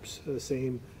steps, the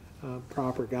same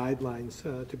proper guidelines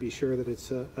to be sure that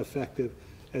it's effective,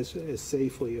 as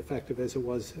safely effective as it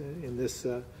was in this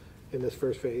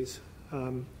first phase.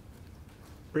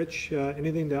 Rich,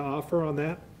 anything to offer on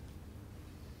that?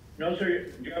 No, sir,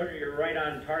 Governor, you're right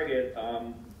on target.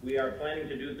 We are planning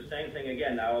to do the same thing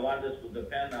again. Now, a lot of this will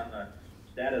depend on the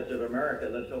status of America.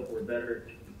 Let's hope we're better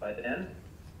by then.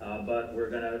 But we're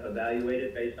going to evaluate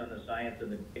it based on the science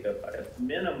and the data. But at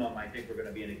minimum, I think we're going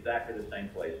to be in exactly the same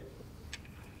place.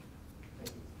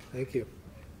 Thank you.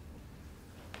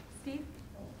 Steve?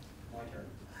 My turn.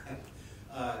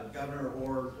 Governor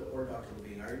or Dr.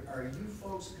 Levine, are you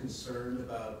folks concerned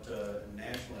about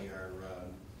nationally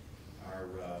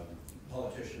our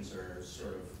politicians are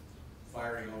sort of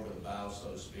firing over the bow,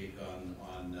 so to speak,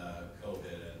 on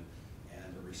COVID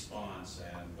and the response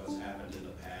and what's happened in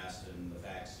the past and the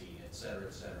vaccine, et cetera,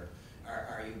 et cetera?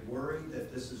 Are you worried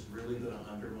that this is really going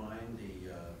to undermine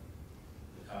the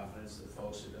confidence that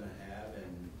folks are going to have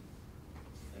in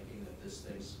thinking that this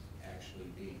thing's actually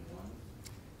being won?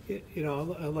 You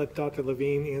know, I'll let Dr.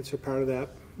 Levine answer part of that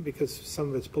because some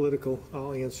of it's political.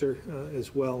 I'll answer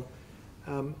as well.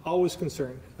 Always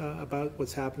concerned about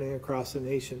what's happening across the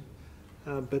nation.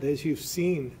 But as you've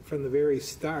seen from the very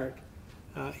start,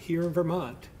 here in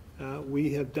Vermont,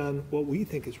 we have done what we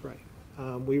think is right.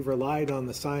 We've relied on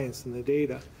the science and the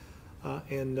data,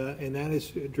 and that has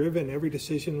driven every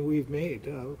decision we've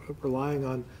made, relying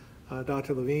on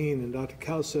Dr. Levine and Dr.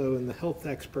 Kelso and the health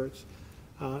experts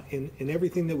in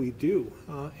everything that we do.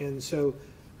 And so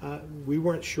we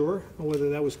weren't sure whether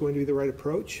that was going to be the right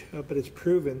approach, but it's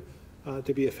proven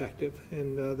to be effective.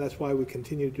 And that's why we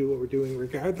continue to do what we're doing,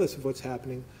 regardless of what's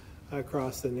happening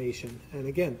across the nation. And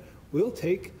again, we'll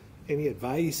take any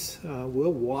advice,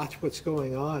 we'll watch what's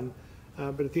going on,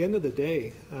 but at the end of the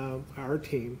day, our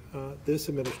team, this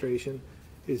administration,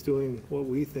 is doing what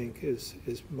we think is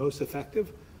most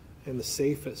effective and the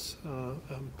safest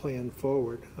plan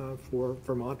forward for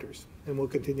Vermonters, and we'll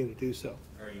continue to do so.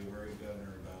 Are you worried,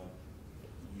 Governor, about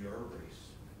your race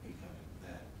becoming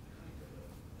that kind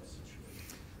of a situation?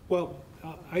 Well,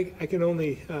 I can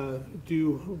only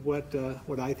do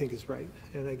what I think is right,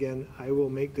 and again, I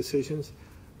will make decisions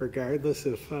regardless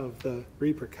of the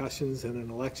repercussions in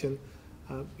an election.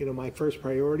 You know, my first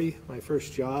priority, my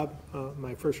first job,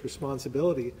 my first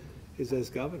responsibility is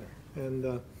as governor,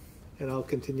 and I'll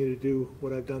continue to do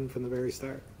what I've done from the very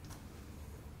start.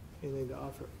 Anything to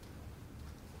offer?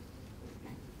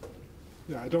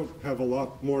 Yeah, I don't have a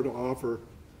lot more to offer.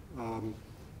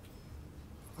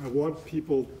 I want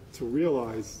people to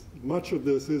realize much of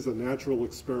this is a natural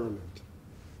experiment.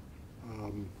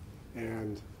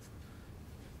 And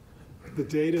the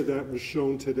data that was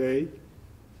shown today,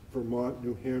 Vermont,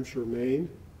 New Hampshire, Maine,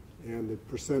 and the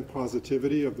percent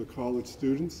positivity of the college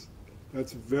students,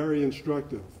 that's very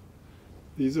instructive.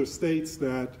 These are states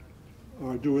that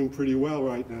are doing pretty well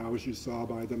right now, as you saw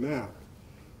by the map.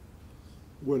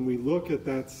 When we look at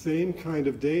that same kind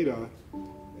of data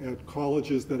at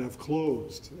colleges that have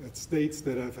closed, at states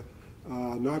that have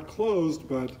not closed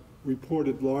but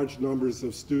reported large numbers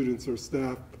of students or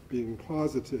staff being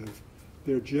positive,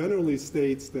 they're generally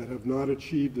states that have not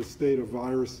achieved a state of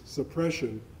virus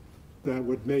suppression that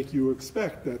would make you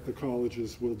expect that the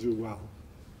colleges will do well.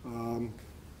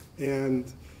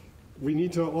 And we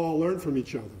need to all learn from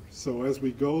each other. So as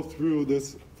we go through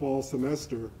this fall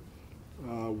semester,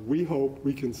 we hope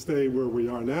we can stay where we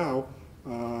are now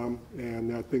and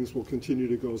that things will continue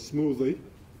to go smoothly.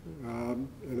 And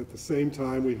at the same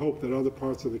time, we hope that other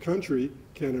parts of the country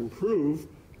can improve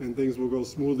and things will go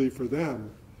smoothly for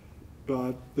them.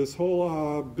 But this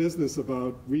whole business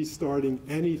about restarting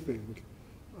anything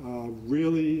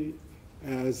really,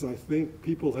 as I think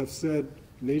people have said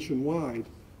nationwide,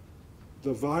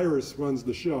 the virus runs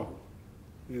the show.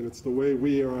 And it's the way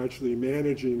we are actually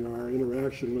managing our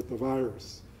interaction with the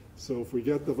virus. So if we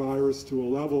get the virus to a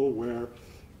level where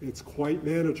it's quite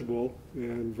manageable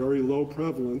and very low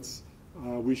prevalence,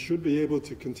 we should be able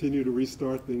to continue to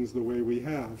restart things the way we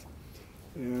have.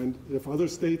 And if other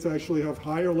states actually have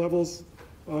higher levels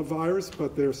of virus,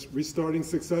 but they're restarting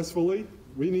successfully,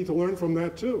 we need to learn from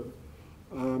that too.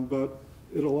 But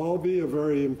it'll all be a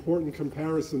very important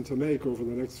comparison to make over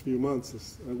the next few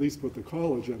months, at least with the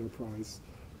college enterprise,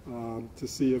 to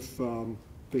see if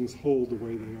things hold the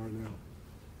way they are now.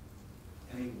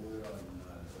 Any word on,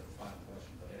 it's a final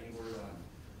question, but any word on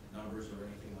numbers or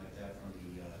anything like that from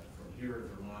here in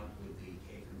Vermont with the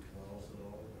K through 12s at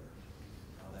all, or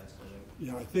how that's going?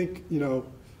 Yeah, I think,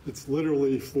 it's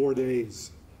literally 4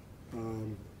 days.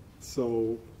 And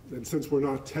since we're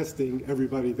not testing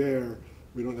everybody there,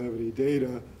 we don't have any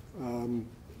data,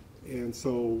 and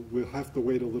so we'll have to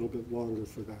wait a little bit longer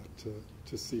for that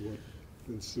to see what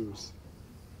ensues.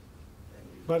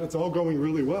 But it's all going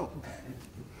really well.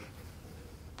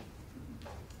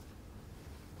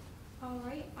 All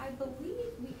right, I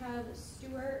believe we have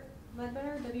Stuart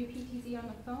Ledbetter, WPTZ, on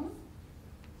the phone.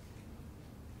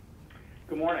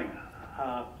 Good morning.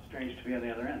 Strange to be on the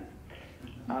other end.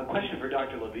 Question for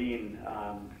Dr. Levine.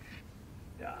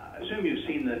 I assume you've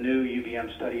seen the new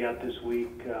UVM study out this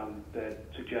week that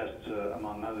suggests,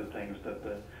 among other things, that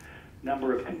the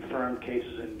number of confirmed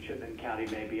cases in Chittenden County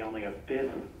may be only a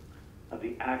fifth of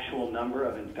the actual number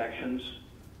of infections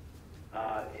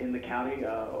in the county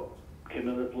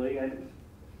cumulatively. And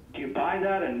do you buy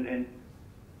that? And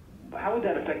how would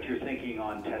that affect your thinking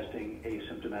on testing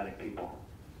asymptomatic people?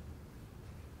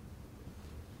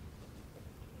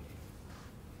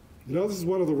 This is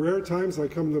one of the rare times I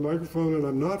come to the microphone and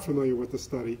I'm not familiar with the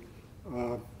study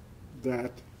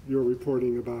that you're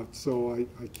reporting about, so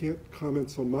I can't comment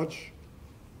so much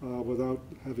without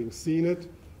having seen it.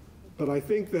 But I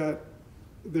think that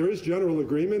there is general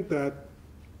agreement that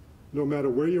no matter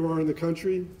where you are in the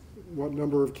country, what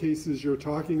number of cases you're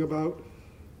talking about,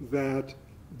 that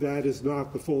is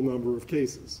not the full number of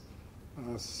cases.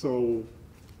 So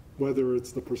whether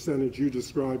it's the percentage you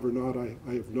describe or not, I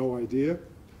have no idea.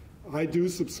 I do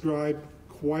subscribe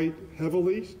quite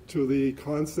heavily to the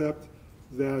concept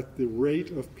that the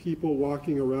rate of people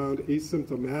walking around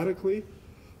asymptomatically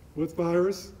with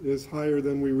virus is higher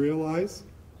than we realize,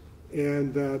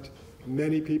 and that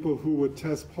many people who would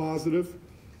test positive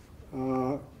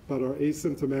but are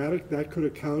asymptomatic, that could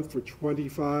account for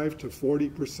 25 to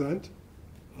 40%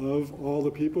 of all the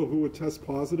people who would test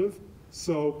positive.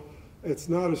 So it's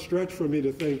not a stretch for me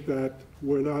to think that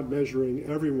we're not measuring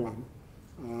everyone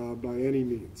by any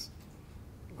means.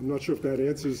 I'm not sure if that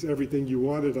answers everything you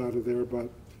wanted out of there, but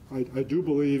I do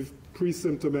believe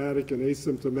pre-symptomatic and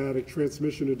asymptomatic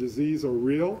transmission of disease are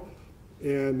real,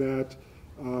 and that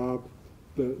the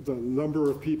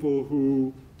number of people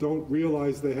who don't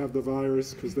realize they have the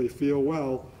virus because they feel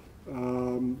well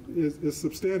is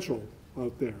substantial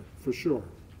out there, for sure.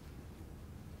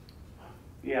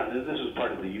 Yeah, this is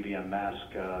part of the UVM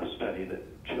mask study that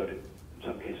showed it, in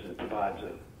some cases it provides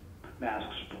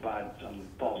masks provide some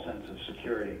false sense of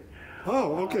security.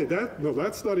 Oh, okay.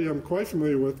 That study I'm quite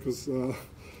familiar with because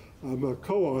I'm a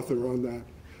co-author on that.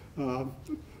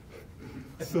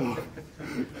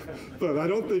 But I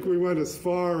don't think we went as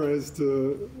far as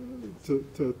to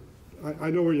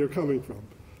I know where you're coming from.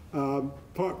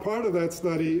 Part of that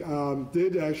study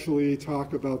did actually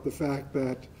talk about the fact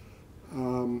that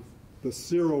the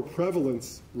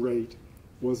seroprevalence rate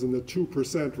was in the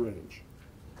 2% range.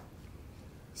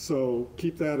 So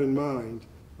keep that in mind.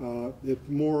 It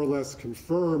more or less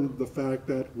confirmed the fact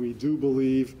that we do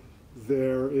believe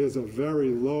there is a very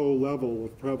low level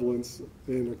of prevalence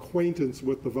and acquaintance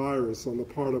with the virus on the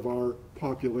part of our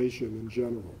population in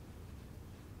general.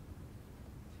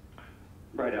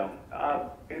 Righto.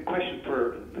 A question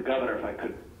for the governor, if I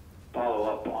could follow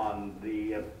up on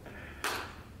the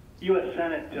U.S.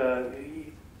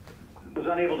 Senate was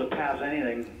unable to pass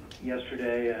anything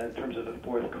yesterday in terms of the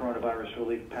fourth coronavirus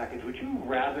relief package. Would you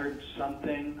rather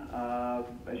something?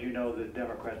 As you know, the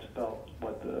Democrats felt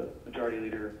what the majority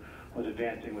leader was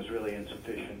advancing was really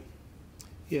insufficient.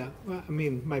 Yeah, well, I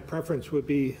mean, my preference would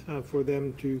be for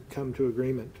them to come to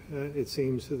agreement. It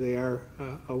seems that they are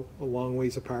a long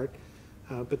ways apart,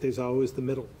 but there's always the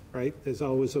middle, right? There's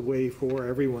always a way for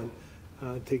everyone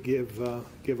to give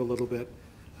a little bit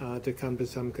to come to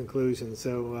some conclusion.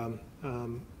 So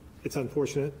it's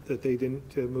unfortunate that they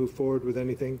didn't move forward with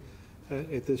anything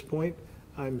at this point.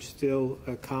 I'm still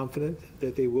confident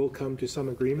that they will come to some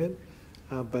agreement,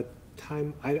 but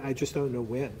time, I just don't know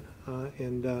when.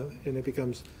 And it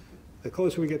becomes, the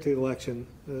closer we get to the election,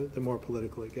 the more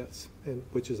political it gets, and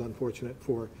which is unfortunate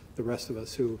for the rest of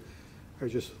us who are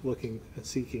just looking and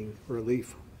seeking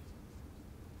relief.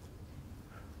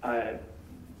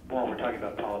 While we're talking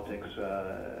about politics,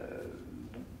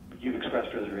 you've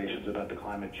expressed reservations about the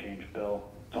climate change bill.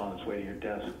 It's on its way to your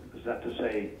desk. Is that to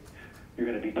say you're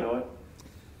going to veto it?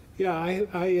 Yeah, I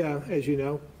as you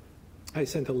know, I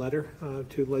sent a letter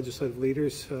to legislative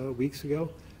leaders weeks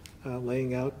ago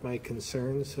laying out my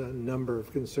concerns, a number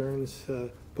of concerns,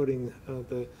 putting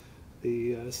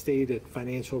the state at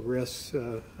financial risks,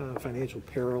 financial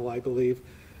peril, I believe,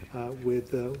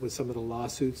 with some of the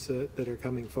lawsuits that are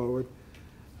coming forward.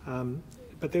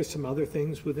 But there's some other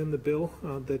things within the bill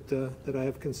that I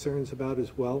have concerns about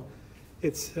as well.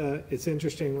 It's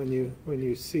interesting when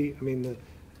you see. I mean,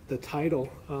 the title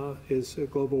is a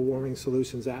Global Warming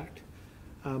Solutions Act,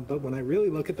 but when I really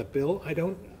look at the bill, I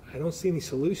don't see any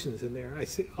solutions in there.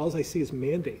 All I see is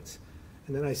mandates,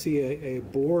 and then I see a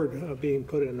board being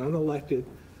put, an unelected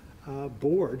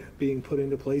board being put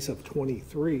into place of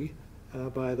 23,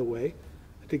 by the way,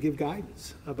 to give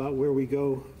guidance about where we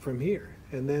go from here.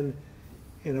 And then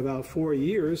in about 4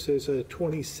 years, there's a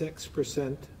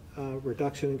 26%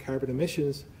 reduction in carbon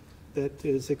emissions that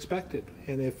is expected.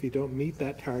 And if you don't meet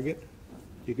that target,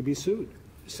 you could be sued.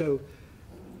 So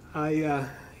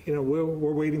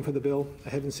we're waiting for the bill. I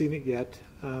haven't seen it yet,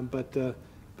 but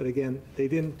again, they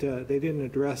didn't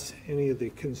address any of the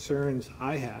concerns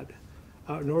I had,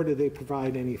 nor did they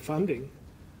provide any funding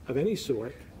of any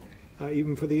sort,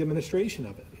 even for the administration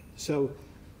of it. So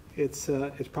it's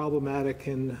problematic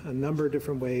in a number of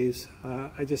different ways.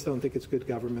 I just don't think it's good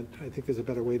government. I think there's a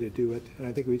better way to do it, and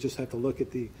I think we just have to look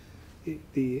at the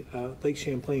Lake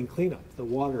Champlain cleanup, the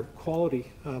water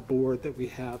quality board that we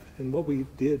have, and what we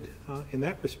did in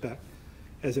that respect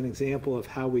as an example of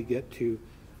how we get to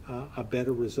a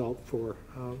better result for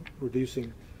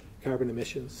reducing carbon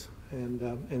emissions and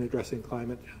addressing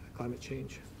climate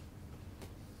change.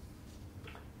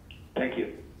 Thank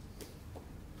you.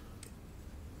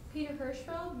 Peter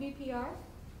Hirschfeld, VPR.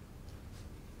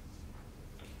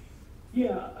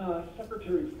 Yeah,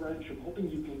 Secretary French, I'm hoping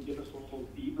you can give us a little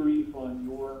debrief on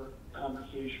your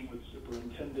conversation with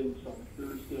superintendents on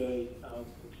Thursday, and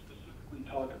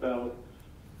specifically talk about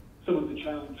some of the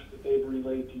challenges that they've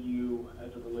relayed to you as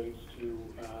it relates to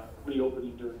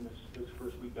reopening during this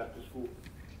first week back to school.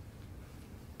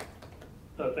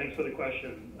 So thanks for the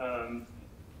question.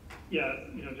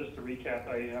 Just to recap,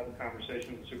 I have a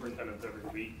conversation with superintendents every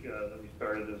week that we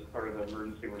started as part of the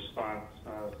emergency response,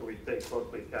 so we stay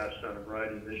closely attached on a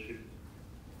variety of issues.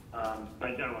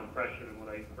 My general impression and what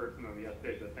I heard from them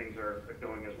yesterday is that things are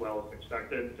going as well as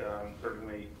expected.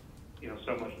 Certainly,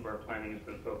 so much of our planning has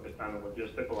been focused on the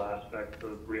logistical aspects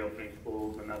of reopening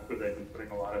schools, and that's where they've been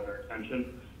putting a lot of their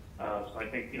attention. So I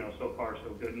think, so far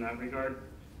so good in that regard.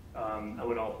 I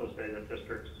would also say that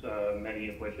districts, many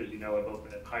of which, as you know, have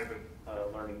opened at hybrid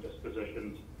learning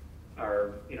dispositions,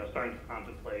 are starting to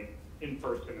contemplate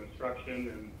in-person instruction,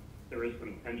 and there is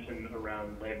some tension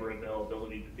around labor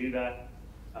availability to do that.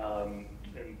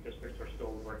 And districts are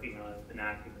still working on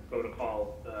enacting the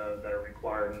protocols that are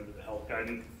required under the health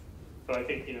guidance. So I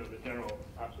think the general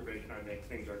observation I make,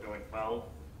 things are going well.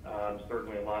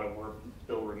 Certainly a lot of work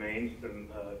still remains to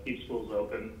keep schools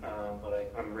open,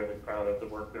 but I'm really proud of the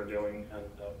work they're doing, and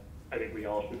I think we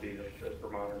all should be as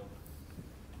Vermonters.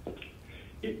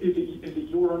 Is it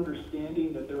your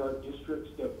understanding that there are districts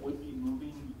that would be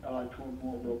moving to a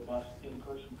more robust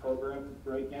in-person program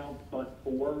right now, but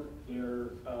for their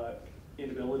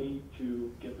inability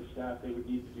to get the staff they would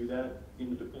need to do that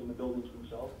in the buildings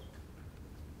themselves?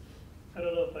 I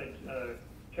don't know if I'd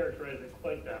characterize it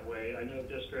quite that way. I know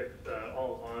districts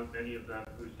all along, many of them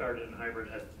who started in hybrid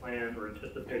had planned or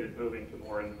anticipated moving to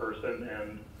more in person,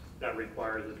 and that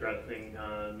requires addressing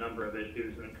a number of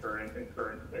issues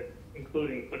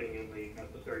including putting in the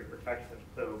necessary protections.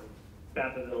 So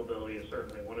staff availability is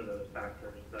certainly one of those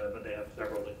factors, but they have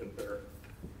several to consider.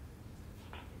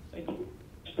 Thank you.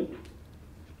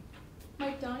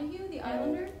 Mike Donahue, The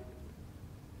Islander.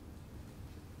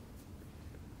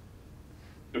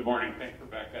 Good morning. Thanks,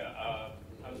 Rebecca.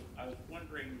 I was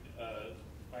wondering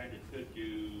if I understood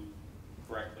you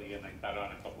correctly, and I got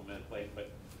on a couple minutes late,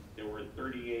 but there were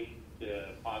 38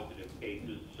 positive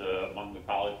cases among the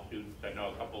college students. I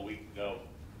know a couple of weeks ago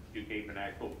you gave an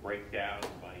actual breakdown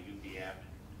by UVM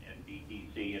and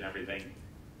DTC and everything.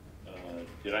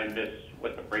 Did I miss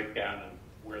what the breakdown of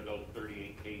where those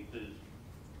 38 cases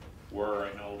were?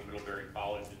 I know Middlebury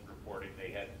College is reporting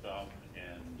they had some,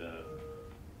 and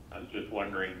I was just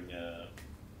wondering.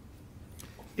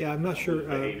 Yeah, I'm not sure.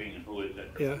 Who is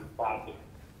it? Yeah. Possible.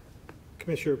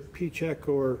 Commissioner Pichek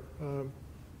or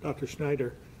Dr.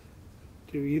 Schneider,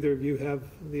 do either of you have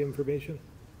the information?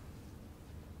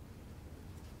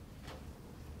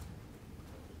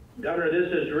 Governor,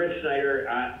 this is Rich Snyder.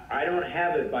 I don't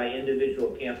have it by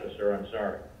individual campus, sir, I'm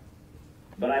sorry.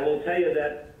 But I will tell you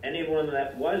that anyone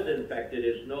that was infected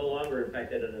is no longer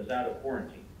infected and is out of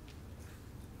quarantine.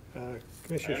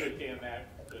 Commissioner. I understand that,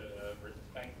 Rich.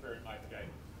 Thanks very much,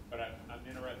 but I'm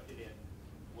interested in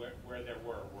where there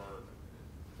were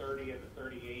 30 of the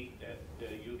 38 at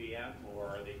UVM, or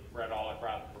are they spread all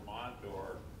across Vermont,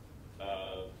 or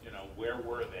where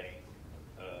were they?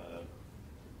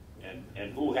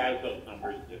 And who has those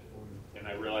numbers? And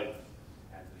I realize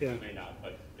you may not,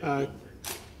 but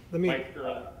let me, Mike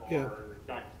or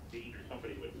Dr. Dean or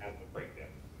somebody would have the breakdown.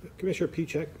 Commissioner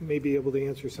Pichek may be able to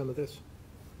answer some of this.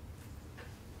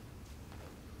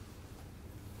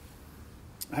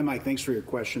 Hi, Mike. Thanks for your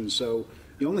question. So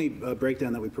the only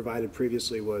breakdown that we provided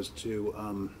previously was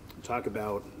to talk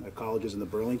about colleges in the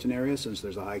Burlington area, since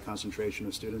there's a high concentration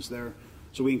of students there.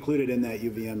 So we included in that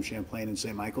UVM, Champlain, and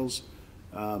St. Michael's.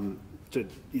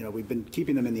 We've been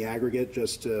keeping them in the aggregate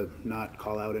just to not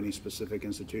call out any specific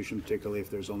institution, particularly if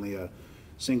there's only a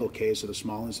single case at a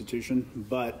small institution.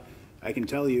 But I can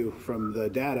tell you from the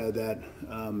data that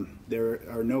there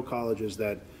are no colleges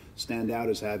that stand out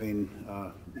as having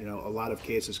a lot of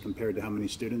cases compared to how many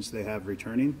students they have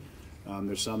returning.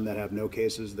 There's some that have no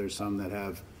cases. There's some that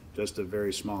have just a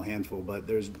very small handful. But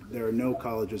there are no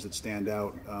colleges that stand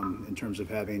out in terms of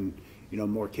having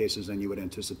more cases than you would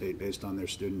anticipate based on their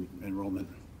student enrollment.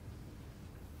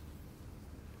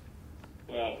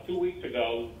 Well, 2 weeks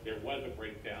ago, there was a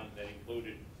breakdown that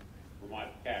included Vermont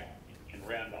Tech and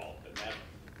Randolph, and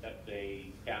that's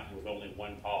a county with only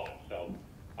one college. So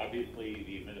obviously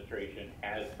the administration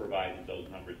has provided those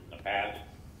numbers in the past,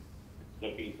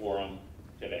 looking for them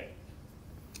today.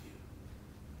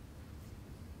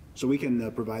 So we can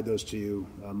provide those to you,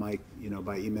 Mike,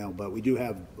 by email, but we do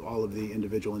have all of the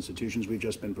individual institutions. We've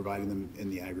just been providing them in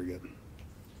the aggregate.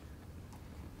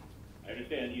 I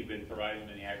understand you've been providing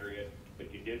them in the aggregate,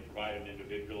 but you did provide them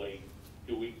individually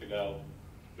 2 weeks ago.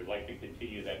 We'd like to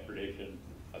continue that tradition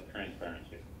of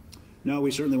transparency. No, we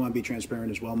certainly want to be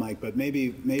transparent as well, Mike, but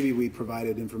maybe we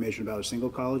provided information about a single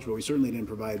college, but we certainly didn't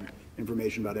provide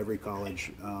information about every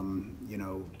college,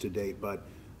 to date. But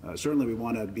certainly we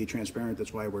want to be transparent.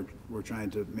 That's why we're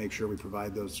trying to make sure we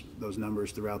provide those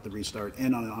numbers throughout the restart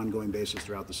and on an ongoing basis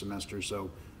throughout the semester. So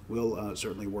we'll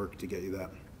certainly work to get you that.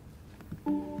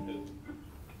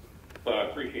 Well, I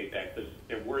appreciate that, because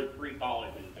there were 3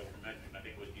 colleges that were mentioned. I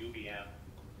think it was UVM,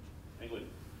 I think it was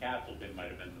Castleton might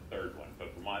have been the third one,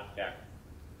 but Vermont Tech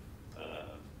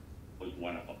was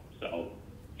one of them. So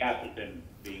Castleton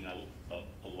being a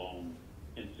lone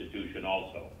institution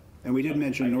also. And we did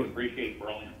mention appreciate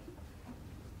Burlington.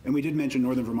 And we did mention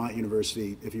Northern Vermont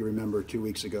University, if you remember, 2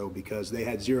 weeks ago, because they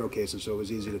had 0 cases, so it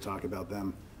was easy to talk about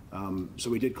them. So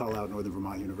we did call out Northern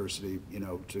Vermont University,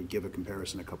 to give a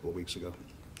comparison a couple of weeks ago.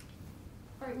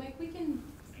 All right, Mike, we can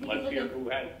Let's hear who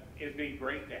has. It'd be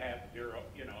great to have 0.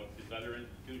 If there's other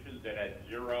institutions that had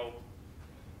 0,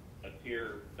 let's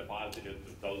hear the positives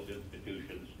of those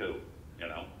institutions too.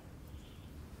 All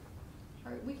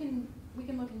right, we can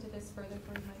look into this further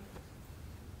for you, Mike.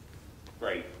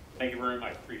 Great. Thank you very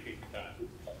much. Appreciate your time.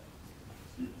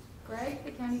 Greg, the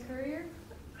County Courier.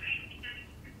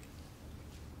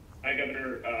 Hi,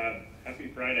 Governor.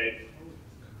 Happy Friday.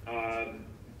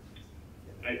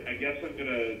 I guess I'm going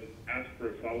to ask for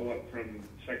a follow-up from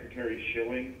Secretary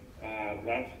Schilling.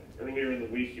 Earlier in the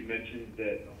week, you mentioned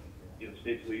that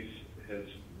state police has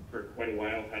for quite a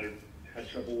while had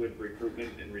trouble with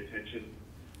recruitment and retention.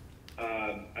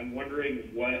 I'm wondering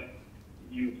what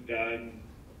you've done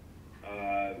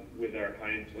with our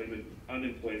high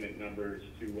unemployment numbers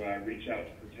to reach out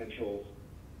to potential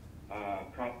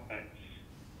prospects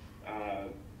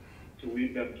to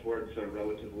lead them towards a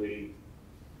relatively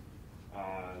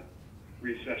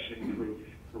recession-proof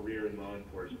career in law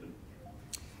enforcement.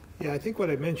 Yeah, I think what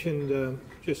I mentioned,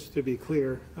 just to be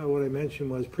clear, what I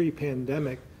mentioned was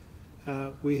pre-pandemic,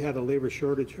 we had a labor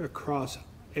shortage across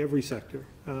every sector.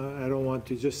 I don't want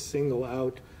to just single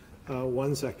out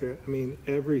one sector. I mean,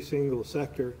 every single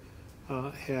sector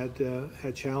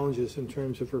had challenges in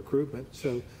terms of recruitment.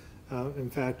 So, in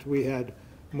fact, we had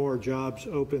more jobs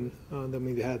open than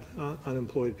we had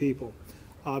unemployed people.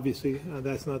 Obviously,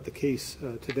 that's not the case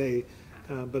today,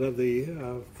 but of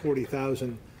the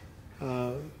 40,000,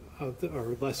 or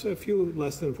a few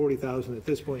less than 40,000 at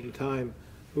this point in time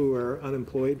who are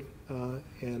unemployed,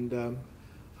 and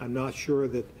I'm not sure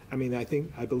that,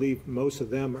 I believe most of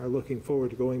them are looking forward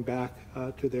to going back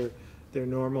to their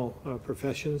normal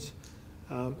professions,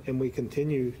 and we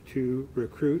continue to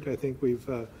recruit. I think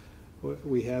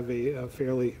we have a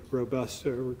fairly robust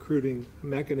recruiting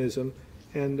mechanism,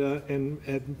 and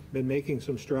had been making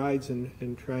some strides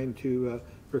in trying to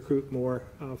recruit more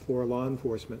for law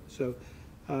enforcement. So,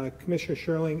 Commissioner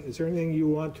Sherling, is there anything you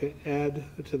want to add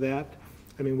to that?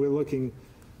 I mean, we're looking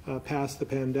past the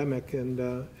pandemic, and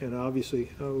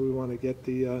obviously we want to get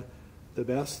the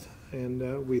best,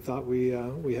 and we thought we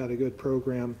had a good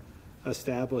program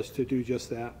established to do just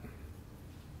that.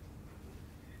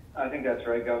 I think that's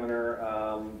right, Governor.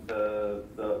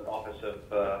 The Office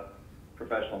of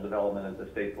Professional Development at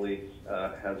the State Police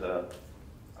has a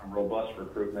robust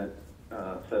recruitment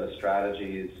set of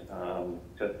strategies.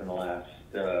 Just in the last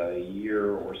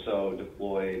year or so,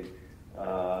 deployed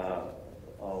a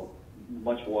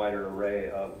much wider array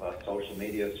of social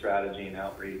media strategy and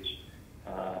outreach,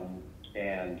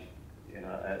 and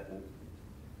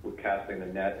we're casting the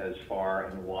net as far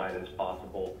and wide as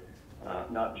possible,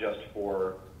 not just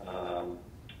for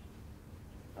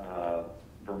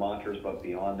Vermonters, but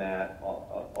beyond that.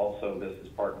 Also, this is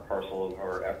part and parcel of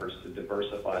our efforts to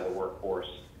diversify the workforce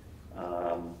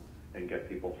and get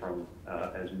people from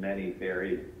as many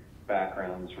varied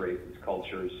backgrounds, races,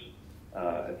 cultures,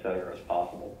 et cetera, as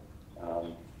possible.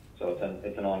 So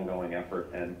it's an ongoing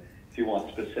effort, and if you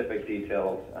want specific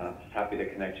details, happy to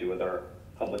connect you with our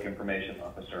Public Information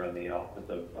Officer in the Office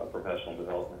of Professional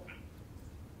Development.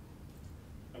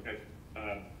 Okay,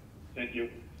 thank you.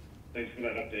 Thanks for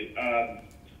that update.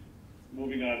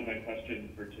 Moving on to my question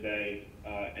for today,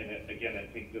 and again,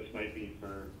 I think this might be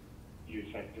for you,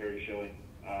 Secretary Schilling.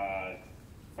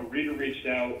 A reader reached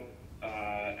out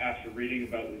after reading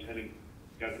about Lieutenant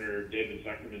Governor David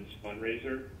Zuckerman's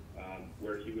fundraiser,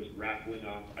 where he was raffling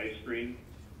off ice cream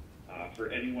for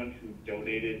anyone who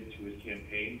donated to his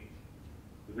campaign.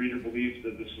 The reader believes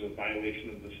that this was a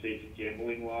violation of the state's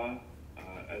gambling law,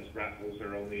 as raffles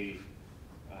are only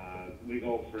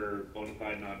legal for bona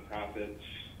fide nonprofits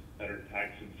that are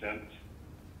tax exempt.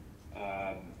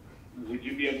 Would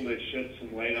you be able to shed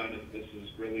some light on if this is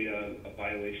really a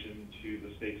violation to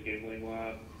the state's gambling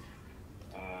law?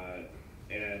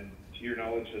 And to your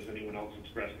knowledge, has anyone else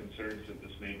expressed concerns that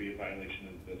this may be a violation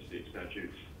of the state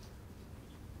statutes?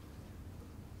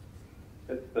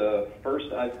 It's the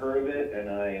first I've heard of it, and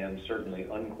I am certainly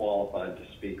unqualified to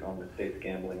speak on the state's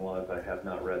gambling laws. I have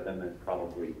not read them in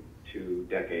probably 2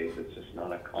 decades. It's just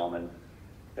not a common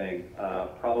thing.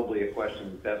 Probably a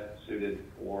question best suited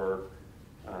for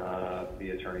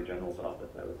the Attorney General's office,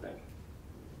 I would think.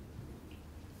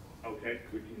 Okay,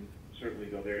 we can certainly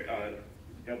go there.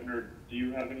 Governor, do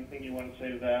you have anything you want to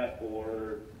say to that,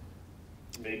 or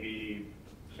maybe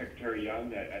Secretary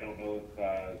Young? I don't know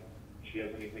if she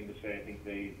has anything to say.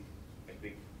 I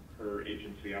think her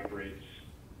agency operates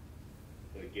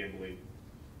the gambling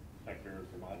sector of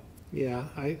Vermont. Yeah,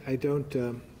 I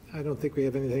don't think we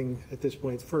have anything at this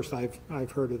point. First,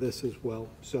 I've heard of this as well.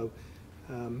 So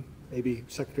maybe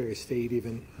Secretary of State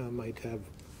even might have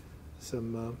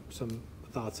some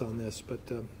thoughts on this, but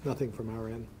nothing from our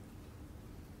end.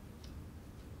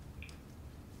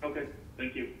 Okay,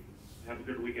 thank you. Have a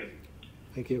good weekend.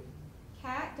 Thank you.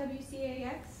 Kat,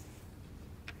 WCAX.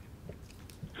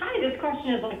 Hi, this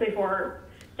question is likely for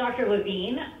Dr.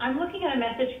 Levine. I'm looking at a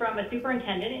message from a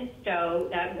superintendent in Stowe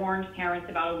that warned parents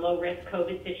about a low-risk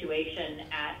COVID situation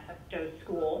at a Stowe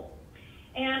school.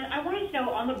 And I wanted to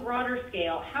know, on the broader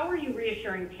scale, how are you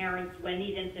reassuring parents when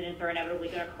these incidents are inevitably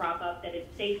going to crop up that it's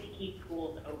safe to keep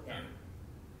schools open?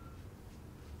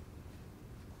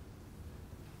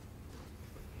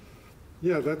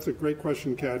 Yeah, that's a great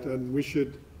question, Kat, and we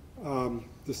should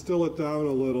distill it down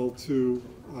a little to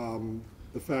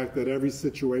the fact that every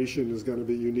situation is going to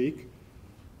be unique.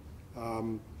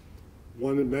 One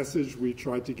message we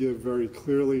tried to give very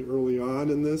clearly early on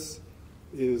in this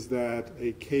is that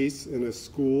a case in a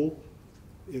school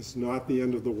is not the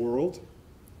end of the world.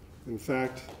 In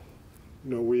fact,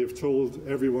 we have told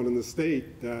everyone in the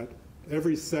state that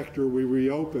every sector we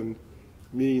reopen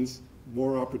means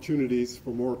more opportunities for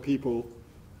more people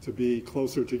to be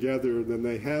closer together than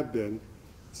they have been,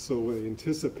 so we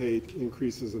anticipate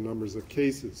increases in numbers of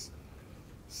cases.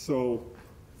 So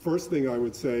first thing I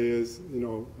would say is,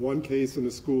 one case in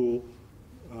a school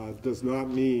does not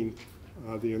mean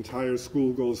the entire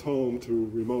school goes home to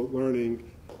remote learning,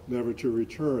 never to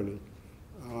return.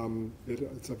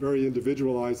 It's a very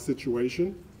individualized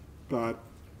situation, but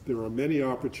there are many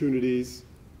opportunities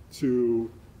to,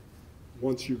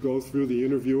 once you go through the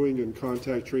interviewing and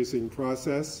contact tracing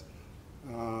process,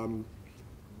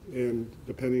 and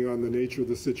depending on the nature of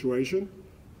the situation,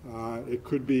 it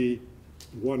could be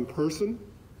one person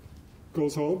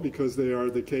goes home because they are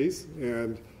the case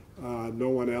and no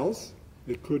one else.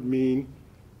 It could mean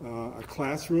a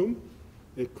classroom.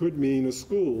 It could mean a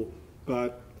school.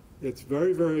 But It's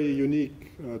very, very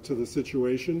unique to the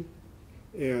situation,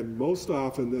 and most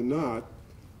often than not,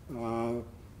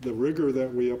 the rigor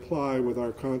that we apply with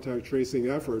our contact tracing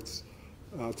efforts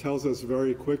tells us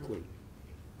very quickly.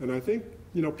 And I think,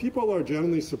 people are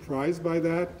generally surprised by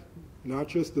that, not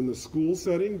just in the school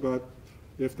setting, but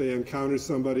if they encounter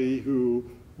somebody who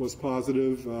was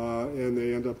positive and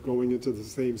they end up going into the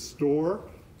same store,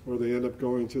 or they end up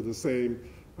going to the same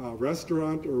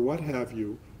restaurant, or what have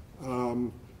you.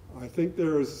 I think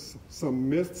there's some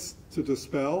myths to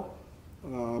dispel.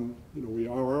 We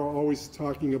are always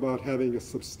talking about having a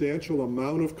substantial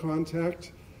amount of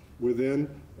contact within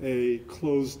a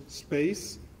closed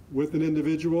space with an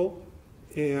individual,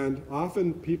 and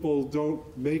often people don't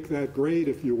make that grade,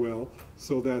 if you will,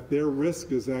 so that their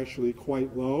risk is actually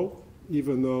quite low,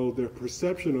 even though their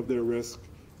perception of their risk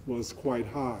was quite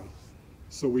high.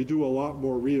 So we do a lot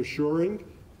more reassuring,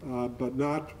 but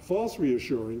not false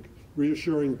reassuring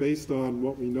based on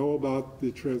what we know about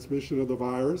the transmission of the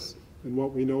virus and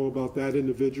what we know about that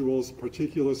individual's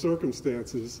particular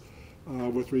circumstances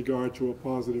with regard to a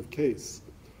positive case.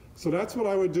 So that's what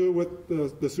I would do with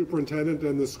the superintendent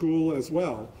and the school as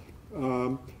well.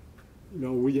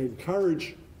 We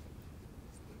encourage,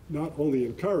 not only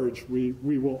encourage, we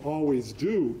will always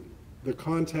do the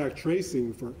contact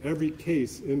tracing for every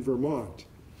case in Vermont.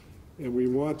 And we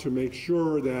want to make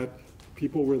sure that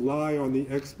people rely on the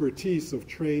expertise of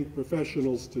trained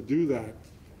professionals to do that,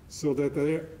 so that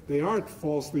they aren't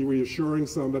falsely reassuring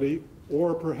somebody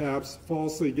or perhaps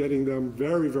falsely getting them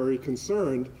very, very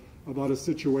concerned about a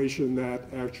situation that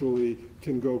actually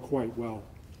can go quite well.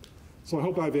 So I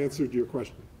hope I've answered your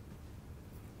question.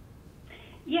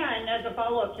 Yeah, and as a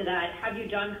follow-up to that, have you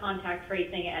done contact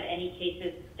tracing at any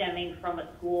cases stemming from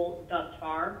a school thus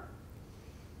far?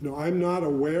 No, I'm not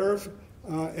aware of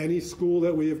any school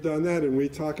that we have done that, and we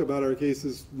talk about our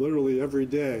cases literally every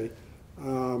day.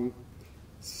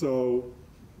 So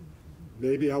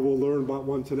maybe I will learn about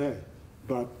one today,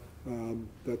 but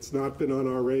that's not been on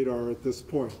our radar at this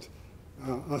point,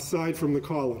 aside from the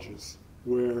colleges,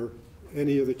 where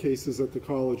any of the cases at the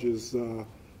colleges,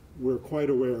 we're quite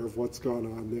aware of what's gone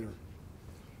on there.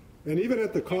 And even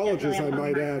at the colleges, I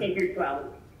might add. K through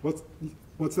 12.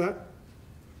 What's that?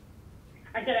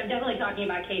 I said I'm definitely talking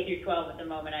about K through 12 at the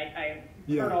moment. I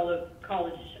heard all the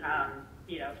college,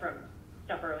 from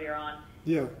stuff earlier on.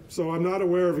 Yeah, so I'm not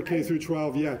aware of a K through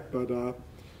 12 yet, but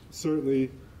certainly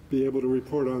be able to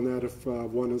report on that if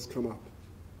one has come up.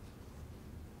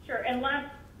 Sure. And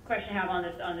last question I have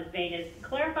on this vein is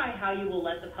clarify how you will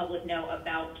let the public know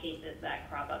about cases that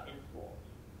crop up in schools.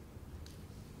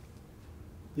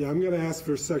 Yeah, I'm going to ask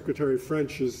for Secretary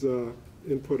French's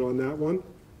input on that one,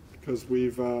 because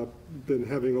we've been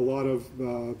having a lot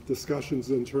of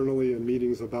discussions internally and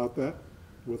meetings about that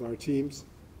with our teams.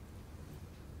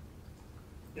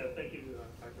 Yeah, thank you,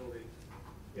 Dr. Levine.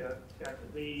 Yeah, Jack,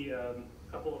 the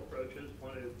couple approaches.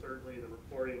 One is certainly the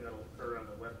reporting that will occur on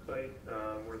the website.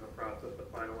 We're in the process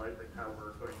of finalizing how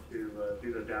we're going to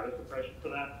do the data suppression for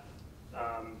that.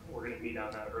 We're going to meet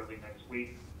on that early next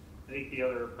week. I think the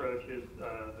other approach is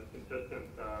the consistent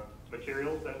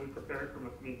materials that we prepared from a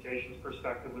communications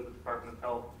perspective with the Department of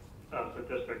Health. So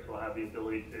districts will have the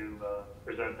ability to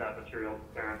present that material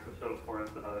to parents and so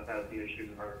forth as the issues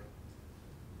emerge.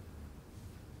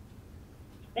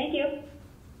 Thank you.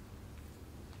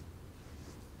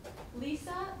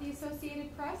 Lisa, the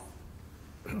Associated Press.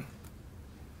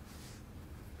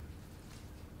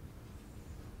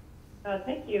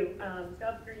 Thank you.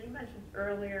 Governor, you mentioned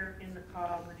earlier in the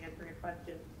call when answering a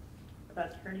question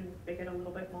about turning the spigot a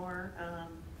little bit more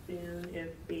soon if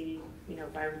the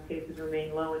virus cases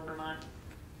remain low in Vermont.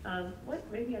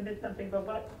 Maybe I missed something, but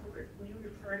what were you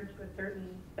referring to a certain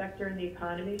sector in the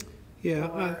economy? Yeah,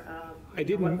 or, I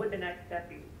didn't. What would the next step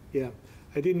be? Yeah,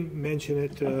 I didn't mention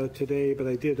it today, but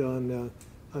I did on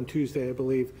Tuesday, I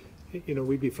believe.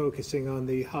 We'd be focusing on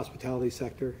the hospitality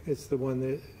sector. It's the one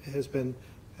that has been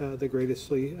the greatly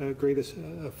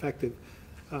affected,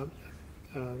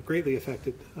 greatly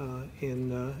affected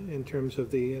in terms of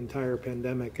the entire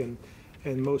pandemic and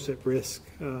most at risk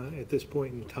at this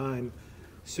point in time.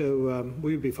 So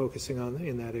we would be focusing on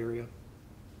in that area.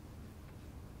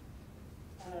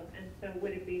 And so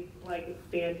would it be like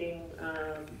expanding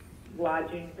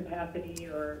lodging capacity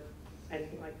or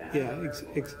anything like that? Yeah,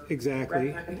 exactly.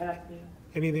 Restaurant capacity?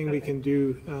 Anything we can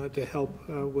do to help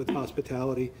with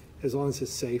hospitality, as long as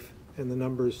it's safe and the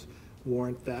numbers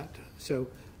warrant that. So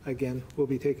again, we'll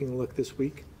be taking a look this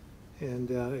week,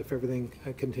 and if everything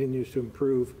continues to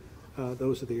improve,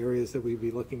 those are the areas that we'd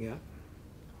be looking at.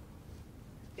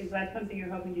 Is that something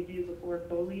you're hoping to do before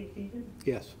foliage season?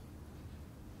 Yes.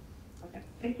 Okay,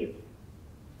 thank you.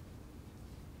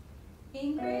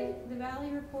 Ingrid, the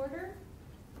Valley Reporter.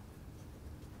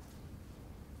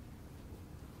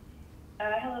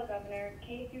 Hello, Governor.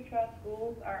 K-12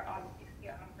 schools are obviously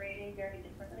operating very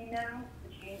differently now.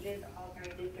 The changes all vary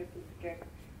district to district,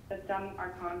 but some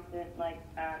are constant,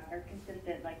 are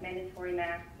consistent, like mandatory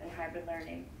masks and hybrid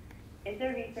learning. Is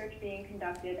there research being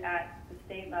conducted at the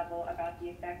state level about the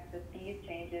effects that these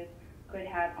changes could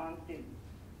have on students?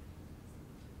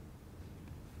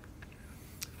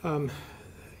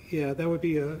 Yeah, that would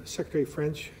be a Secretary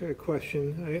French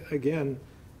question. Again,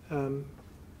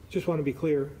 just want to be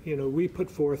clear, we put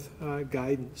forth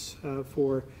guidance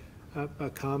for a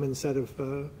common set of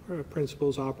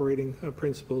principles, operating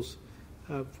principles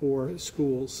for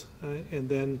schools. And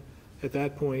then at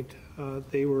that point,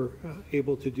 they were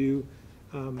able to do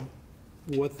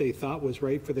what they thought was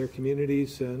right for their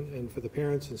communities and for the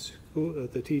parents and school,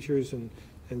 the teachers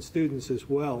and students as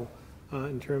well,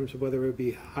 in terms of whether it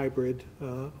be hybrid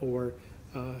or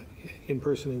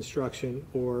in-person instruction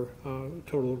or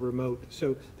total remote.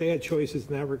 So they had choices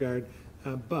in that regard,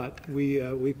 but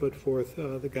we put forth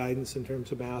the guidance in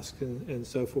terms of masks and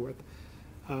so forth.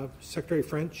 Secretary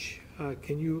French,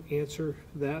 can you answer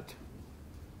that?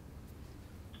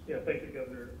 Yeah, thank you,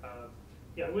 Governor.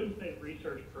 Yeah, I wouldn't say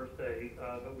research per se,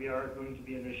 but we are going to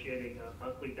be initiating a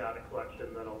monthly data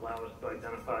collection that will allow us to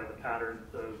identify the patterns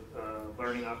of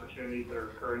learning opportunities that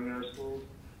are occurring in our schools.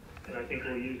 And I think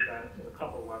we'll use that at a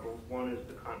couple levels. One is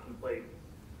to contemplate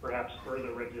perhaps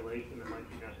further regulation that might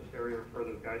be necessary or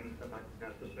further guidance that might be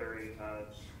necessary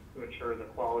to ensure the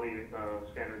quality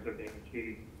standards are being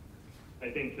achieved.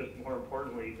 I think just more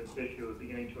importantly, this issue of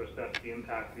beginning to assess the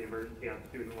impact of the emergency on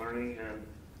student learning, and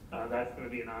that's going to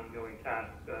be an ongoing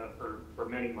task for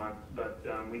many months, but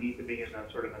we need to begin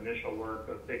that sort of initial work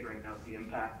of figuring out the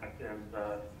impact, and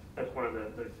that's one of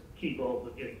the key goals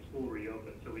of getting school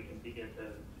reopened, so we can begin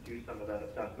to do some of that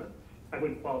assessment. I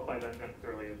wouldn't qualify that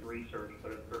necessarily as research,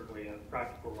 but it's certainly a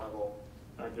practical level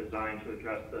designed to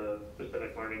address the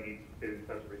specific learning needs of students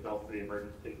as a result of the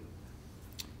emergency.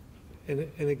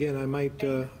 And again, I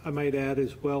might add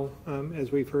as well,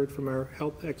 as we've heard from our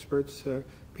health experts,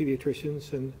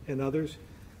 pediatricians and others,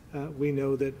 we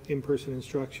know that in-person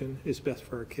instruction is best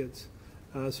for our kids.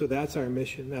 So that's our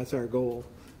mission, that's our goal.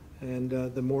 And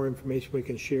the more information we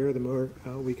can share, the more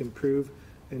we can prove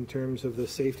in terms of the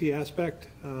safety aspect,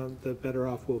 the better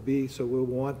off we'll be. So we'll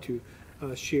want to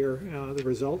share the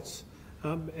results,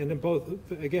 and in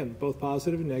both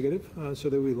positive and negative, so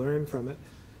that we learn from it,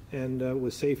 and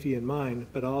with safety in mind,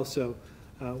 but also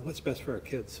what's best for our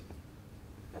kids.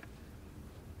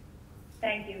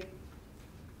 Thank you.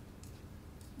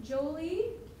 Jolie,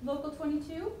 Local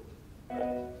 22.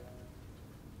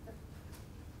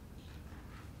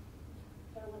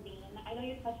 Levine, I know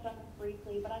you touched on this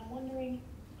briefly, but I'm wondering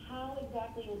how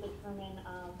exactly you'll determine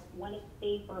when it's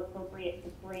safe or appropriate to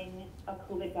bring a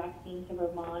COVID vaccine to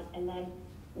Vermont, and then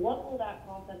what will that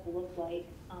process look like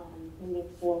moving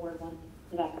forward once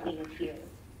the vaccine is here?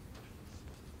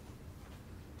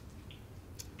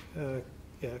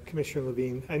 Yeah, Commissioner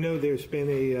Levine, I know there's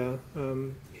been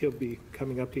he'll be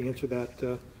coming up to answer that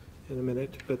in a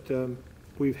minute, but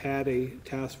we've had a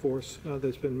task force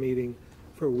that's been meeting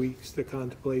for weeks to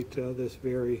contemplate this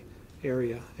very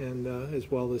area, and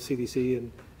as well as CDC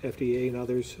and FDA and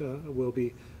others will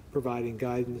be providing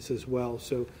guidance as well.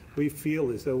 So we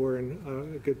feel as though we're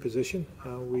in a good position.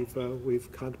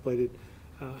 We've contemplated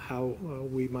how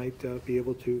we might be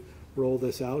able to roll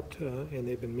this out, and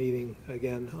they've been meeting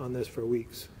again on this for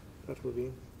weeks. Dr.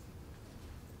 Levine.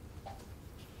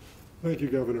 Thank you,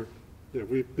 Governor. Yeah,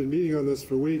 we've been meeting on this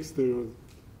for weeks. There are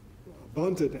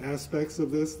abundant aspects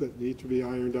of this that need to be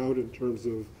ironed out in terms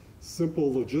of simple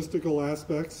logistical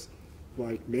aspects,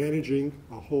 like managing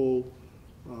a whole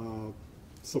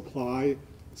supply,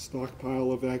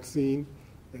 stockpile of vaccine,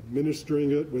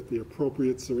 administering it with the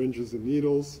appropriate syringes and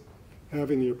needles,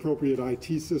 having the appropriate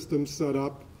IT systems set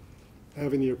up,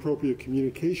 having the appropriate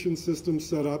communication systems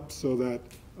set up so that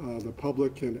the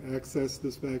public can access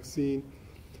this vaccine,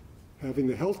 having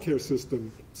the healthcare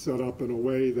system set up in a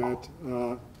way that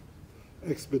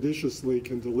expeditiously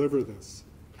can deliver this.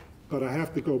 But I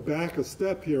have to go back a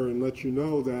step here and let you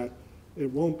know that it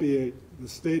won't be the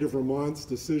state of Vermont's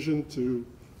decision to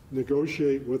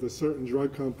negotiate with a certain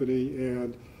drug company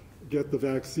and get the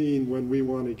vaccine when we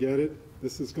want to get it.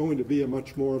 This is going to be a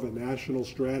much more of a national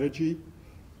strategy,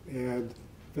 and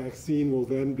vaccine will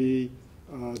then be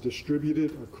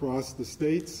distributed across the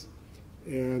states,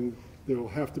 and there will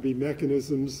have to be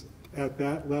mechanisms at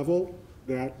that level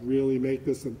that really make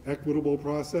this an equitable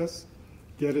process,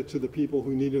 get it to the people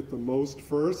who need it the most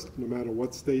first, no matter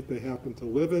what state they happen to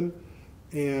live in,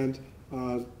 and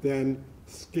then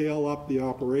scale up the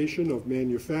operation of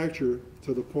manufacture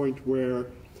to the point where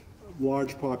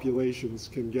large populations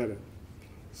can get it.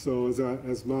 So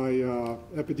as my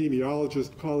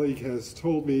epidemiologist colleague has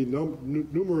told me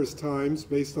numerous times,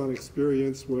 based on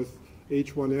experience with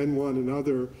H1N1 and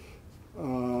other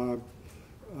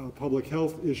public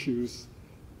health issues,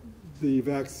 the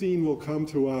vaccine will come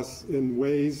to us in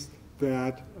ways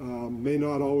that may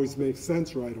not always make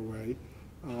sense right away,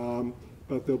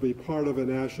 but they'll be part of a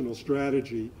national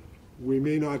strategy. We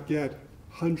may not get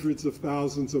hundreds of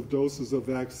thousands of doses of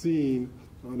vaccine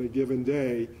on a given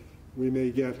day. We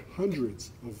may get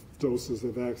hundreds of doses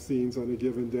of vaccines on a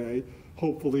given day,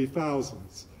 hopefully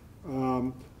thousands.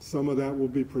 Some of that will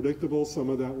be predictable, some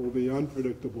of that will be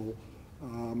unpredictable.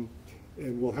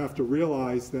 And we'll have to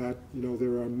realize that, you know,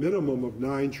 there are a minimum of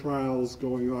 9 trials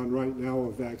going on right now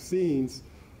of vaccines.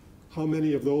 How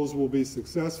many of those will be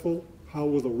successful? How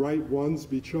will the right ones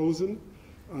be chosen?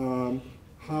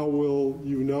 How will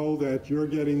you know that you're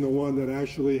getting the one that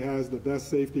actually has the best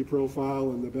safety profile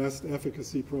and the best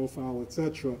efficacy profile, et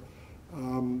cetera?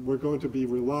 We're going to be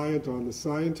reliant on the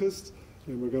scientists,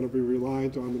 and we're going to be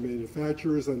reliant on the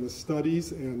manufacturers and the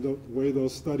studies, and the way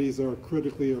those studies are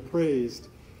critically appraised,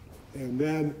 and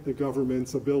then the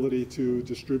government's ability to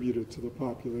distribute it to the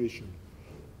population.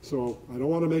 So I don't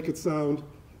want to make it sound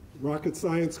rocket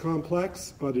science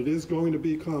complex, but it is going to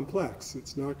be complex.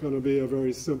 It's not going to be a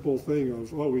very simple thing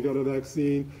of, oh, we got a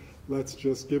vaccine, let's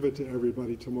just give it to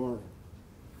everybody tomorrow.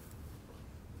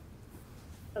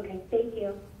 Okay, thank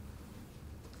you.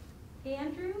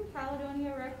 Andrew,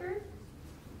 Caledonia Record.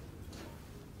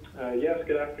 Yes,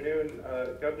 good afternoon,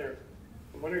 Governor.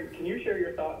 I'm wondering, can you share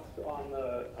your thoughts on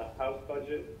the House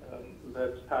budget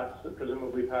that's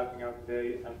presumably passing out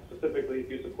today, and specifically if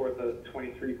you support the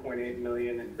 $23.8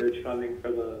 million in bridge funding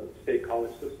for the state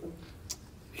college system?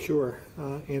 Sure,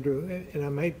 Andrew, and I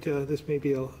might, this may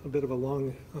be a bit of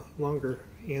a longer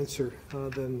answer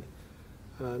than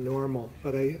normal,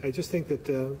 but I just think that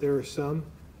there are some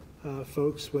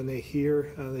folks, when they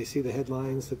hear, they see the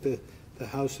headlines that the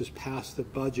House has passed the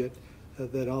budget,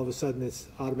 that all of a sudden it's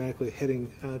automatically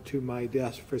heading to my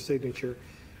desk for signature.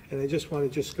 And I just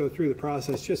want to go through the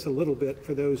process just a little bit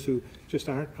for those who just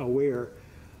aren't aware.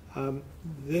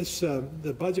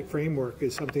 The budget framework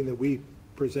is something that we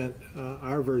present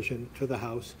our version to the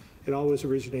House. It always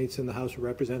originates in the House of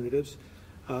Representatives.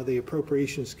 The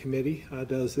Appropriations Committee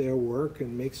does their work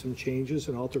and makes some changes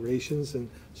and alterations and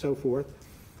so forth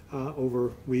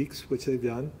over weeks, which they've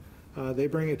done. They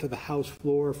bring it to the House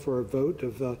floor for a vote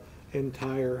of the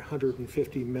entire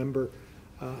 150-member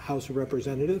House of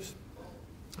Representatives,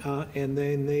 and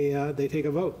then they take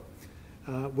a vote,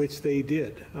 which they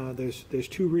did. There's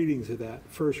 2 readings of that: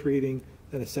 first reading,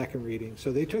 then a second reading.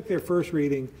 So they took their first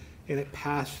reading, and it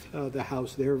passed the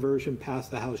House. Their version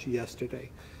passed the House yesterday.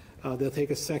 They'll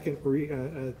take a second.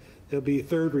 There'll be a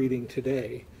third reading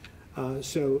today,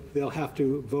 so they'll have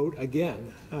to vote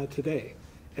again today.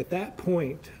 At that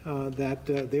point,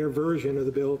 their version of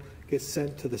the bill gets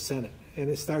sent to the Senate, and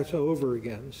it starts over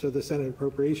again. So the Senate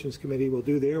Appropriations Committee will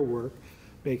do their work,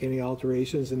 make any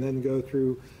alterations, and then go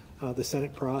through the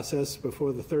Senate process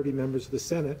before the 30 members of the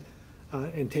Senate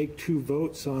and take 2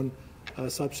 votes on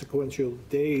subsequent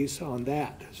days on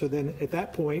that. So then at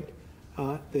that point,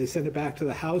 they send it back to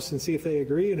the House and see if they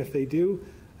agree, and if they do,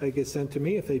 it gets sent to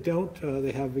me. If they don't,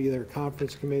 they have either a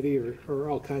conference committee or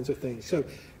all kinds of things. So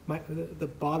the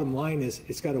bottom line is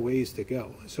it's got a ways to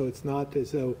go. So it's not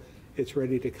as though it's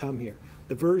ready to come here.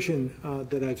 The version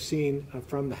that I've seen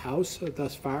from the House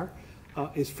thus far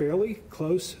is fairly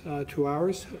close to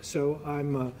ours. So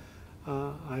I'm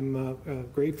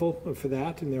grateful for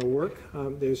that and their work.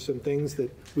 There's some things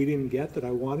that we didn't get that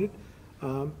I wanted,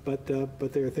 but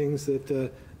there are things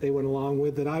that they went along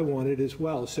with that I wanted as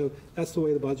well. So that's the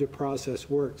way the budget process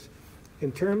works.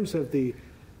 In terms of the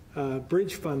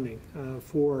bridge funding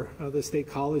for the state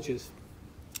colleges,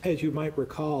 as you might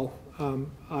recall,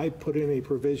 I put in a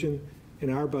provision in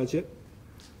our budget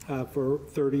for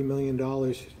 $30 million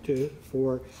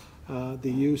for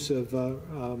the use of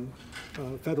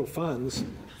federal funds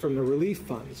from the relief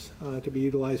funds to be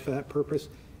utilized for that purpose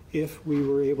if we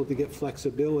were able to get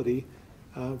flexibility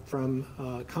from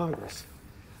Congress.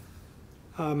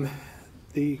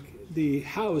 The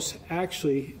House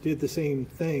actually did the same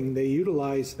thing. They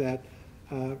utilized that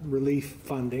relief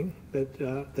funding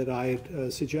that I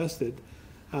had suggested,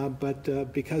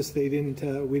 but because they didn't,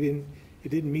 it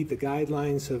didn't meet the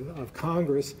guidelines of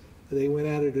Congress, they went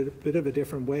at it a bit of a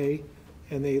different way,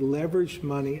 and they leveraged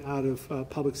money out of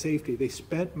public safety. They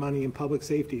spent money in public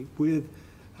safety with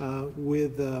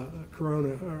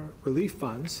Corona relief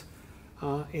funds,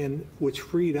 and which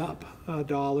freed up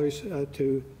dollars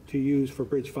to use for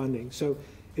bridge funding. So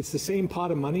it's the same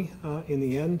pot of money in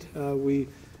the end.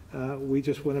 We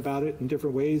just went about it in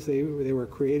different ways. They were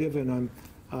creative, and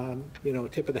I'm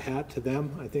tip of the hat to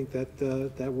them. I think that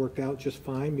that worked out just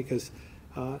fine because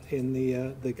in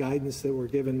the guidance that were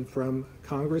given from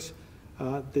Congress,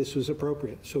 this was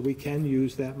appropriate. So we can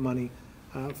use that money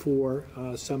for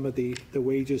some of the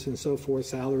wages and so forth,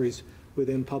 salaries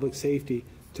within public safety,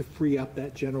 to free up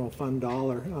that general fund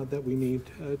dollar that we need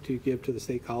to give to the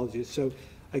state colleges. So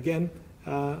again,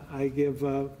 I give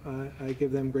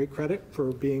them great credit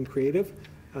for being creative.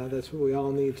 That's what we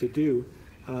all need to do.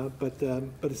 But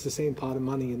it's the same pot of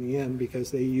money in the end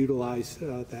because they utilize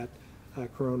that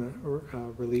Corona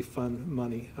Relief Fund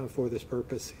money for this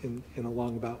purpose in a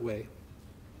long-about way.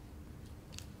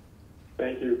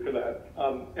 Thank you for that.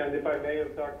 And if I may,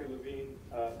 of Dr. Levine,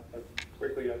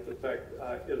 quickly, I suspect,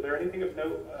 is there anything of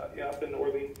note up in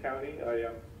Orleans County? I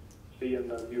see in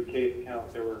the new case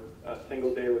count there were a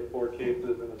single day with 4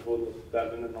 cases and a total of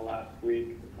 7 in the last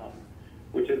week,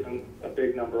 which isn't a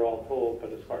big number all told,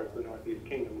 but as far as the Northeast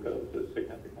Kingdom goes, is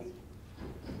significant.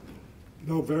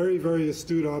 No, very, very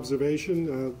astute observation.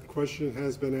 The question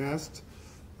has been asked.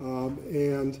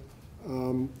 And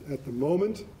at the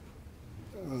moment,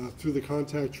 through the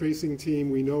contact tracing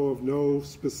team, we know of no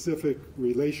specific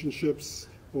relationships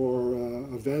or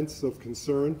events of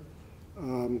concern.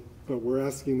 But we're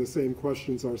asking the same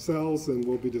questions ourselves, and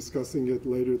we'll be discussing it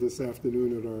later this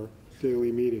afternoon at our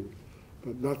daily meeting.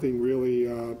 But nothing really,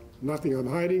 nothing I'm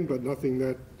hiding, but nothing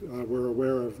that we're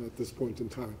aware of at this point in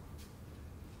time.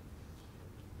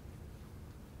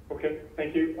 Okay,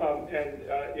 thank you. And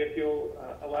if you'll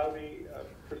allow me,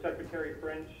 for Secretary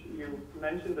French, you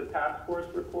mentioned the task force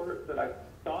report that I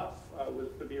thought was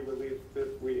to be released this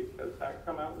week. Has that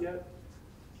come out yet?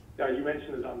 You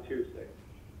mentioned it on Tuesday.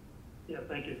 Yeah,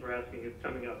 thank you for asking. It's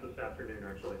coming out this afternoon,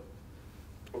 actually.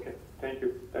 Okay, thank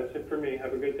you. That's it for me.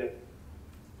 Have a good day.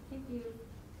 Thank you.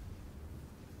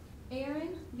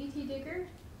 Aaron, VT Digger.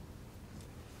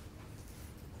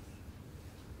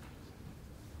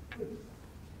 Can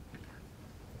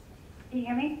you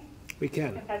hear me? We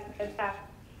can. If that's good stuff.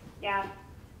 Yeah.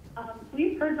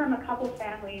 We've heard from a couple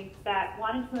families that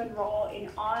wanted to enroll in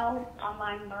all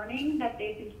online learning that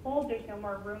they've been told there's no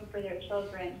more room for their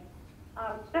children.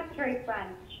 Secretary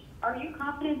French, are you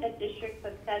confident that districts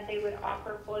that said they would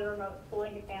offer fully remote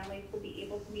schooling to families will be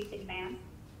able to meet the demand?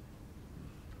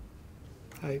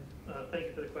 Thank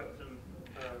you for the question.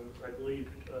 I believe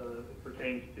it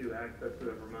pertains to access to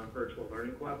the Vermont Virtual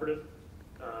Learning Cooperative.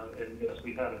 And yes,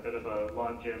 we've had a bit of a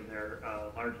logjam there,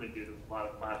 largely due to a lot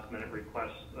of last-minute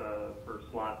requests for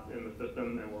slots in the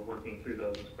system, and we're working through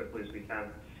those as quickly as we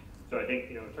can. So I think,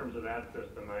 in terms of that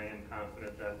system, I am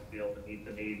confident that we'll be able to meet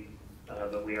the need,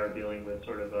 but we are dealing with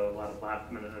sort of a lot of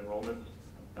last-minute enrollments.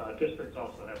 Districts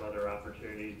also have other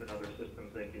opportunities and other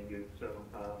systems they can use. So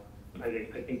I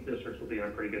think districts will be in a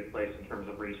pretty good place in terms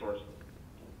of resources.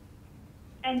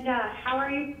 And how are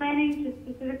you planning to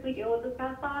specifically deal with this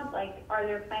backlog? Like, are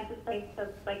there plans in place to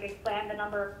expand the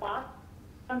number of slots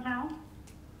somehow?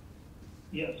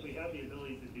 Yes, we have the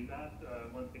ability to do that.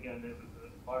 Once again, there was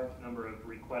a large number of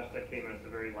requests that came in at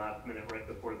the very last minute, right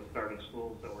before the start of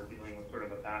school, so we're dealing with sort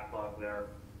of a backlog there.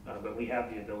 But we have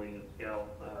the ability to scale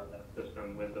that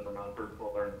system with the Vermont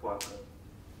Virtual Learning Cooperative.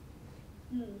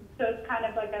 So it's kind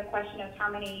of like a question of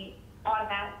how many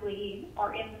automatically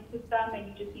are in the system and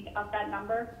you just need to up that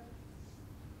number?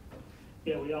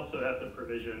 Yeah, we also have to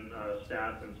provision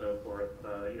staff and so forth.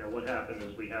 What happened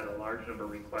is we had a large number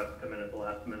of requests come in at the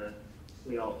last minute.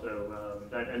 We also,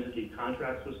 that entity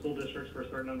contracts with school districts for a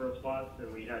certain number of slots,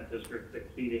 and we had districts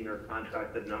exceeding their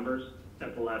contracted numbers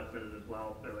at the last minute as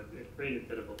well. So it created a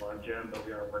bit of a logjam, but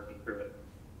we are working through it.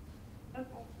 Okay,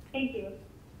 thank you.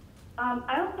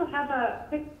 I also have a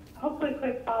hopefully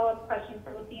quick follow-up question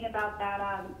for Levine about that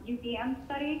UVM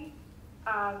study.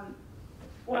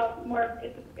 Well,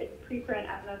 it's preprint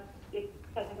as it's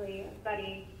technically a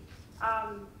study.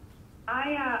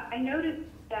 I noticed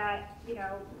that,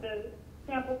 the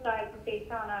sample size was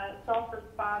based on a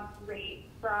self-response rate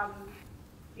from,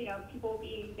 people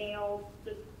being mailed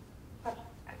just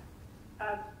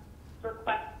a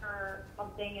request for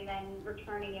something and then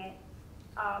returning it.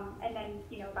 And then,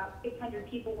 about 600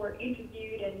 people were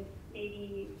interviewed and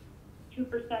maybe 2%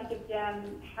 of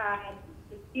them had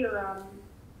the serum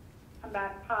come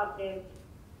back positive.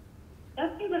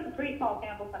 That seems like a pretty small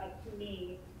sample size to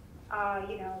me.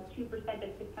 2% of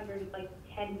 600 is like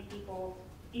 10 people.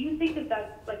 Do you think that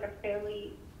that's like a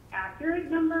fairly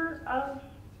accurate number of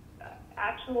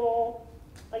actual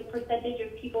percentage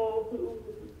of people who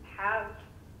have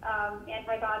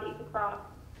antibodies across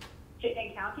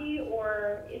Chittenden County,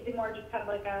 or is it more just kind of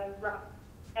like a rough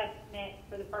estimate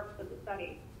for the purpose of the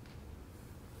study?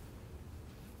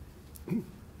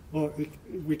 Well,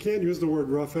 we can't use the word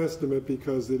rough estimate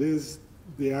because it is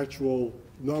the actual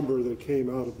number that came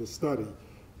out of the study.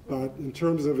 But in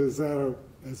terms of is that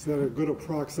a good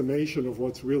approximation of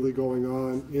what's really going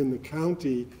on in the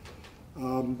county,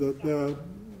 the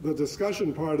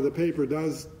discussion part of the paper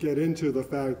does get into the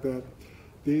fact that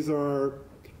these are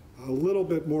a little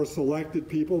bit more selected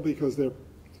people because they're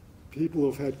people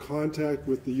who've had contact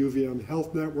with the UVM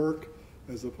health network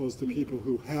as opposed to people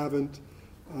who haven't.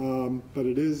 But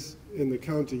it is in the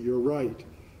county, you're right.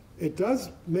 It does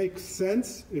make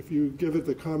sense if you give it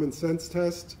the common sense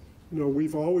test. You know,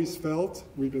 we've always felt,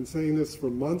 we've been saying this for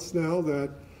months now,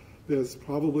 that there's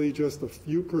probably just a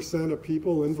few % of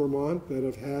people in Vermont that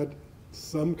have had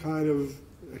some kind of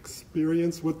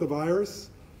experience with the virus,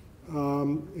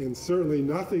 and certainly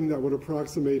nothing that would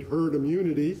approximate herd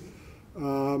immunity,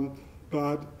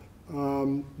 but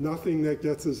nothing that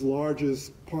gets as large as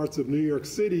parts of New York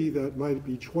City that might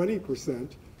be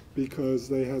 20% because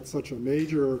they had such a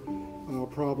major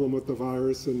problem with the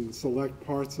virus in select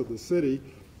parts of the city,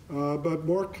 but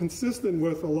more consistent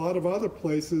with a lot of other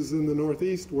places in the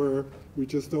Northeast where we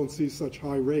just don't see such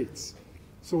high rates.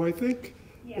 So I think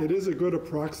it is a good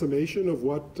approximation of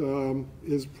what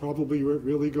is probably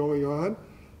really going on,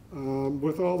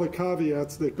 with all the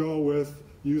caveats that go with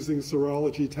using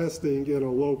serology testing in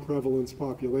a low prevalence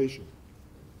population.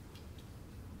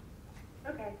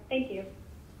 Okay, thank you.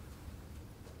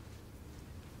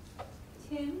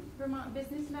 Tim, Vermont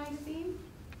Business Magazine.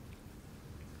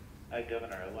 Hi,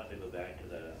 Governor. I wanted to go back to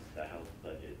the House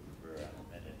budget for a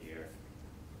minute here.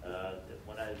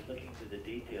 When I was looking through the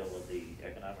detail of the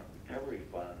economic recovery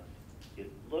funds, it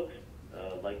looks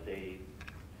like they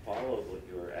followed what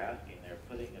you were asking. They're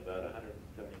putting about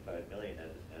 $175 million,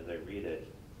 as I read it,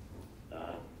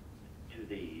 to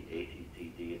the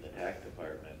ACCD and the tax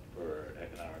department for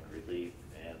economic relief,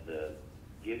 and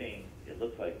giving, it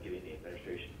looks like giving the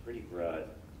administration pretty broad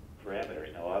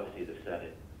parameters. Now, obviously, the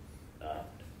Senate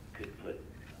could put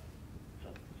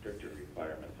some stricter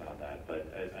requirements on that,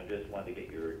 but I just wanted to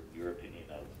get your opinion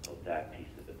of that piece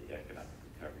of it, the economic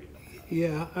recovery.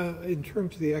 Yeah, in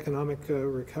terms of the economic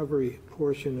recovery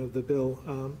portion of the bill,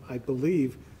 I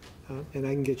believe, and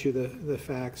I can get you the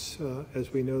facts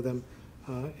as we know them,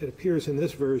 it appears in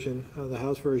this version, the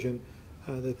House version,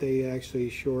 that they actually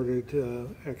shorted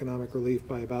economic relief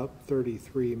by about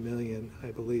 33 million,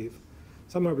 I believe.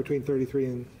 Somewhere between 33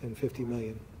 and 50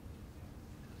 million.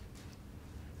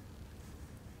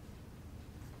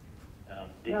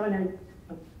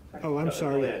 Oh, I'm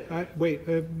sorry. Wait,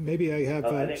 maybe I have...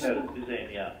 I think that was Suzanne,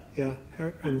 yeah. Yeah.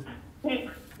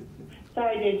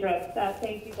 Sorry to interrupt.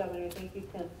 Thank you, Governor. Thank you,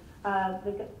 Tim.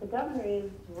 The governor is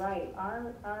right.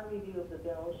 Our review of the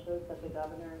bill shows that the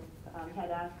governor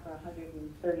had asked for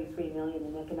 $133 million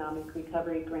in economic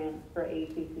recovery grants for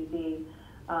ACCD,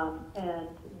 and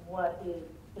what is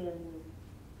in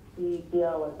the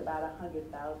bill is about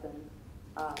 $100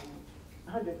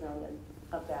 million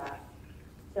of that.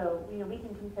 So, you know, we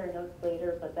can compare notes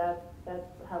later, but that's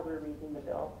how we're reading the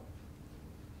bill.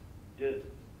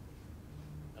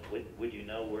 Would you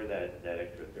know where that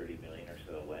extra 30 million or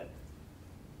so went?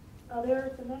 There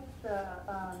are some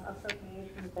extra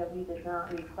appropriations that we did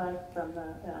not request from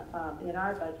the in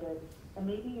our budget, and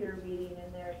maybe you're reading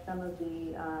in there some of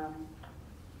the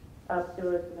there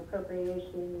was an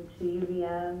appropriation to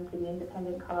UVM, to the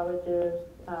independent colleges,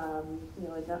 you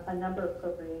know, a number of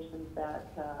appropriations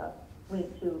that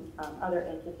went to other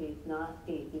entities, not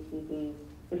ACCD.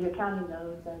 If you're counting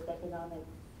those as economic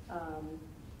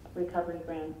recovery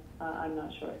grants, I'm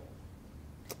not sure.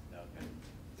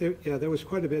 There was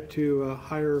quite a bit to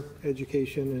higher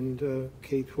education and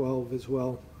K-12 as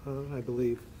well, I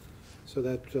believe. So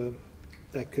that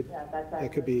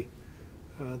could be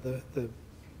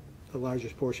the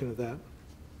largest portion of that.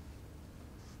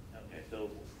 Okay, so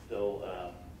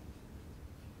all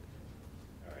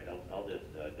right, I'll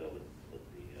just go with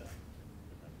the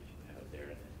numbers you have there.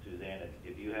 And Suzanne,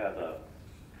 if you have an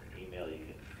email you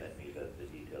can send me the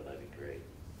detail, that'd be great.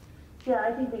 Yeah,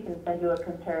 I think we can send you a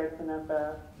comparison of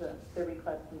the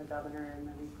request from the governor and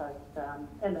the request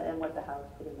and what the House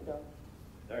put in the bill.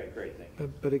 All right, great, thank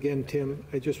you. But again, Tim,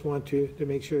 I just want to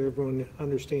make sure everyone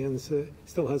understands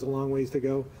still has a long ways to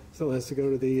go. Still has to go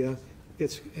to the,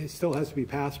 it still has to be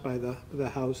passed by the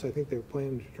House. I think they're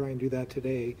planning to try and do that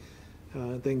today,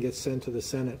 then get sent to the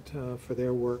Senate for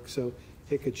their work. So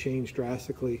it could change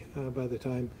drastically by the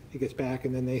time it gets back,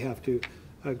 and then they have to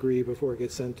agree before it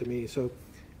gets sent to me. So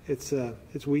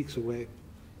it's weeks away.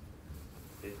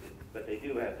 but they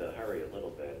do have to hurry a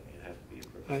little bit. It has to be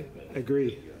a I minutes.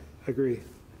 agree. Agree.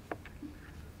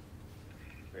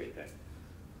 Great, thanks.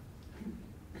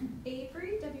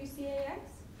 Avery, WCAX.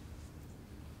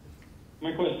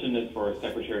 My question is for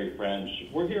Secretary French.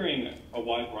 We're hearing a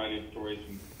wide variety of stories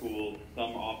from schools,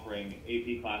 some offering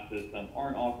AP classes, some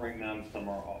aren't offering them, some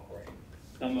are offering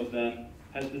some of them.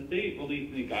 Has the state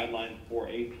released any guidelines for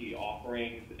AP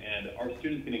offerings, and are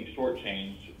students getting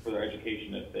shortchanged for their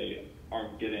education if they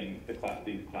aren't getting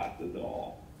these classes at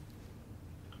all?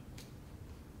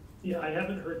 Yeah, I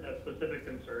haven't heard that specific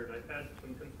concern. I've had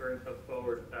some concerns come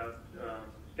forward about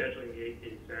scheduling the AP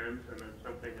exams, and that's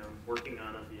something I'm working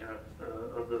on behalf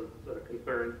of the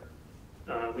concerned.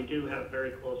 We do have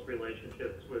very close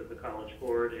relationships with the College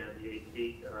Board and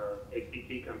the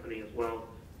ACT company as well.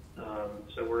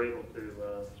 So we're able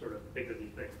to sort of figure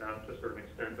these things out to a certain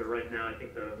extent. But right now, I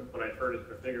think what I've heard is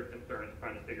the bigger concern is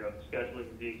trying to figure out the scheduling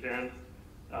of the exams.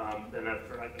 And that's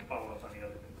where I can follow up on the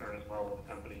other concern as well with the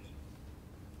companies.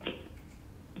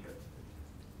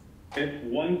 If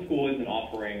one school isn't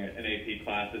offering an AP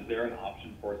class, is there an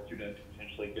option for a student to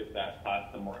potentially get that class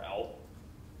somewhere else?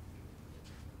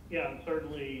 Yeah,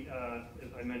 certainly,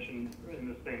 as I mentioned in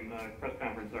the same press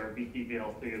conference, our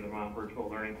VTVLC, or the Vermont Virtual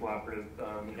Learning Cooperative,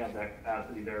 we have that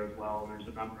capacity there as well. And there's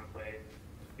a number of ways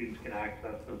students can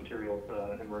access the materials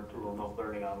and work through remote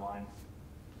learning online.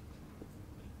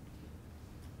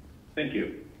 Thank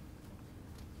you.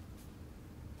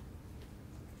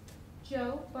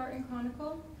 Joe, Barton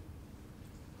Chronicle.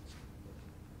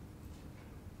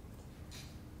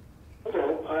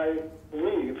 Hello, I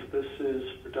believe this is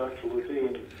for Dr.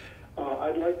 Levine.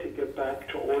 I'd like to get back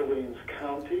to Orleans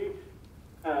County,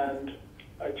 and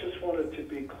I just wanted to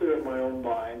be clear in my own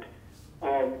mind.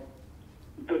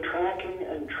 The tracking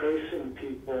and tracing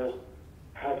people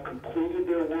have completed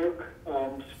their work,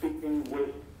 speaking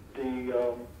with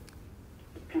the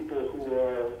people who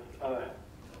are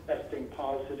testing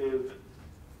positive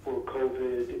for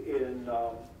COVID in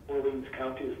Orleans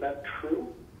County. Is that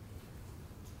true?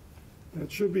 That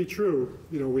should be true.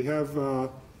 You know, we have a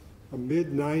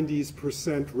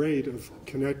mid-90s% rate of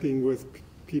connecting with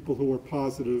people who are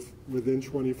positive within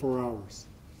 24 hours.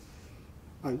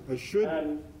 I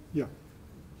should, yeah.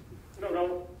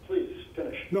 No, please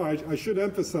finish. No, I should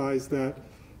emphasize that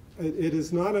it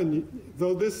is not,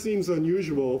 though this seems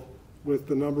unusual with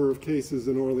the number of cases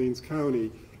in Orleans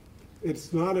County,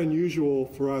 it's not unusual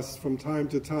for us from time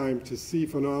to time to see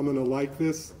phenomena like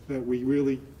this that we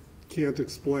really can't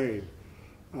explain.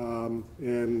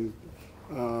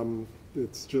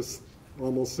 It's just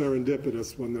almost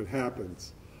serendipitous when that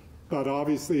happens. But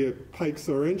obviously it piques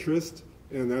our interest,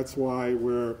 and that's why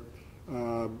we're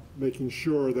making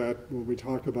sure that when we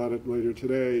talk about it later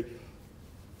today,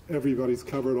 everybody's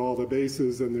covered all the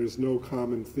bases and there's no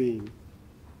common theme.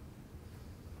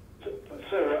 So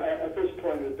at this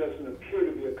point, it doesn't appear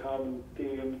to be a common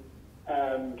theme,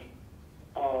 and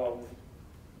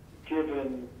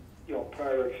given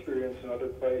prior experience in other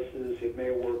places, it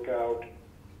may work out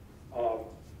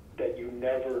that you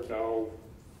never know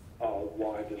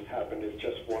why this happened. It's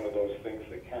just one of those things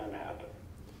that can happen.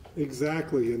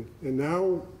 Exactly, and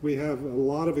now we have a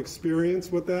lot of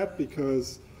experience with that,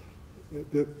 because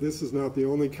this is not the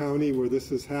only county where this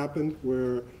has happened,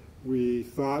 where we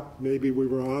thought maybe we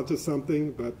were onto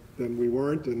something, but then we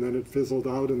weren't, and then it fizzled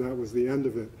out, and that was the end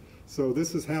of it. So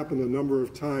this has happened a number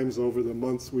of times over the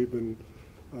months we've been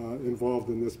involved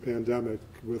in this pandemic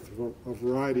with a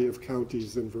variety of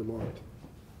counties in Vermont.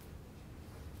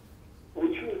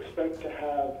 Would you expect to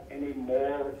have any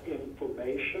more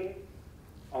information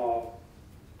or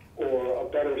a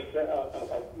better,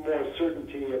 more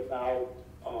certainty about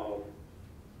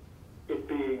it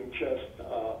being just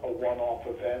a one-off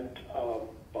event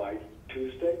by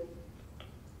Tuesday?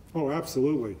 Oh,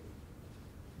 absolutely.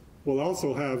 We'll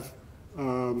also have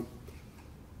 4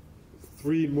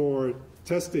 more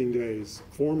testing days,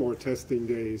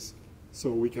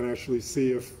 so we can actually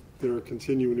see if there are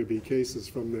continuing to be cases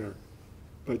from there.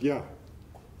 But yeah,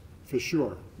 for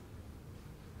sure.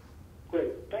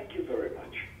 Great, thank you very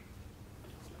much.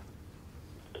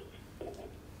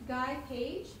 Guy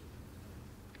Page.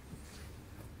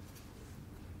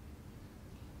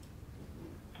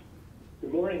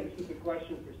 Good morning. This is a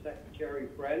question for Secretary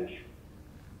French.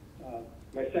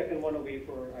 My second one will be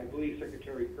for, I believe,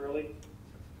 Secretary Curley.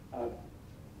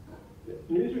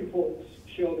 News reports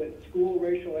show that school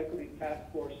racial equity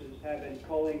task forces have been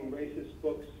culling racist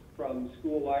books from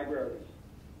school libraries.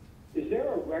 Is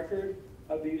there a record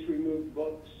of these removed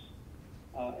books?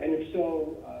 And if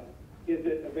so, is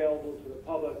it available to the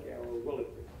public, or will it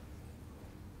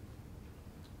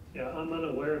Yeah, I'm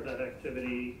unaware of that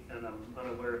activity, and I'm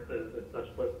unaware if such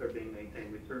lists are being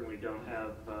maintained. We certainly don't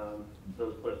have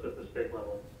those lists at the state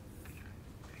level.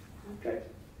 Okay,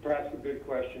 perhaps a good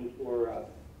question for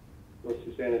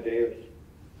Susanna Davis.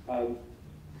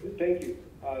 Thank you.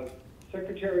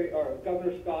 Secretary, or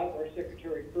Governor Scott or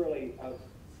Secretary Curley,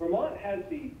 Vermont has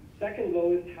the second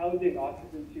lowest housing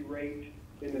occupancy rate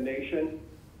in the nation.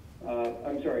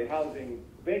 Housing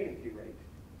vacancy rate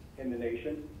in the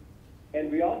nation.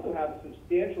 And we also have a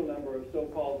substantial number of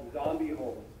so-called zombie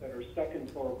homes that are stuck in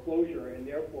foreclosure and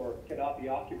therefore cannot be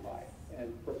occupied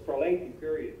and for lengthy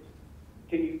periods.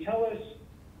 Can you tell us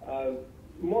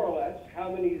more or less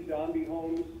how many zombie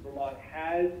homes Vermont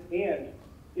has, and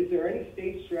is there any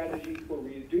state strategy for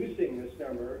reducing this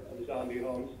number of zombie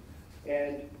homes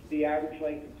and the average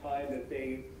length of time that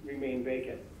they remain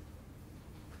vacant?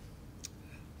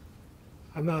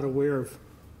 I'm not aware of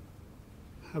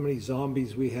how many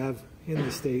zombies we have in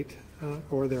the state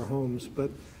or their homes,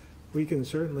 but we can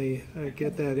certainly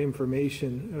get that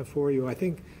information for you. I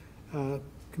think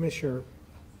Commissioner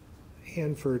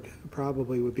Hanford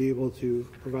probably would be able to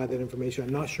provide that information.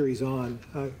 I'm not sure he's on.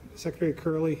 Secretary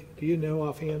Curley, do you know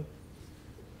offhand?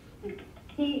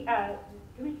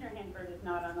 Commissioner Hanford is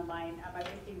not on the line. I wish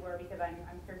he were, because I'm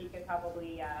sure he could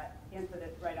probably answer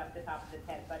this right off the top of his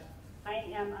head. But I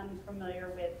am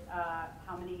unfamiliar with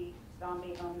how many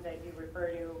zombie homes that you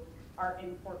refer to are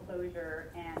in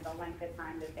foreclosure and the length of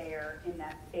time that they are in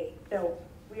that state. So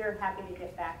we are happy to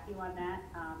get back to you on that.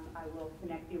 I will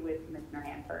connect you with Commissioner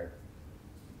Hanford.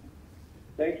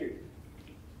 Thank you.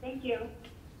 Thank you.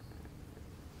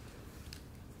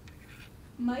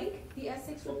 Mike, the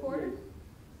Essex reporter.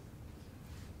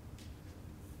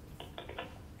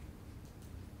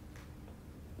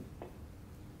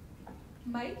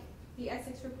 Mike, the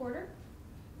Essex reporter.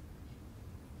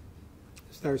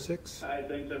 Star 6. Hi,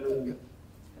 thanks everyone.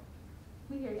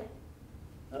 We hear you.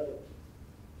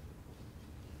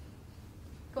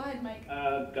 Go ahead, Mike.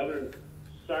 Governor,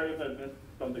 sorry if I missed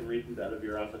something recent out of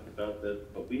your office about this,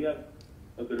 but we have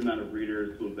a good amount of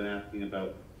readers who have been asking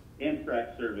about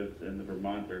Amtrak service in the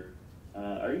Vermonter.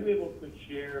 Are you able to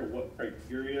share what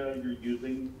criteria you're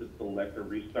using to select a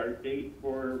restart date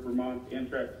for Vermont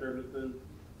Amtrak services?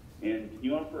 And can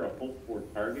you offer a hoped-for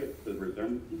target for the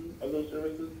resumption of those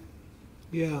services?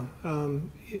 Yeah,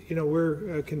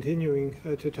 we're continuing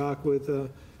to talk with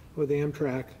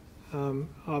Amtrak.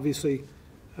 Obviously,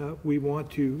 we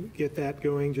want to get that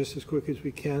going just as quick as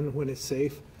we can when it's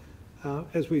safe.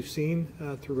 As we've seen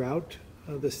throughout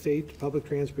the state, public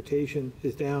transportation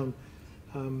is down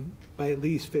by at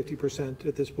least 50%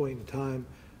 at this point in time.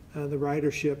 The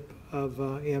ridership of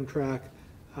Amtrak,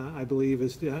 I believe,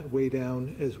 is way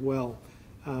down as well.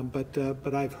 But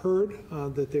I've heard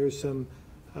that there's some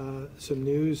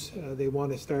news. They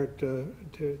want to start to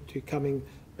coming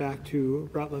back to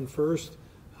Rutland first,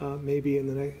 maybe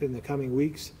in the coming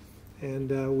weeks,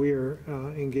 and we are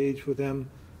engaged with them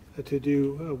to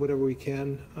do whatever we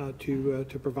can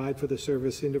to provide for the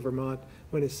service into Vermont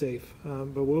when it's safe.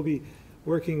 But we'll be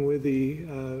working with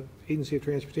the Agency of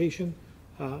Transportation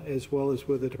as well as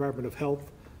with the Department of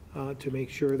Health to make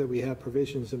sure that we have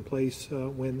provisions in place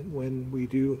when we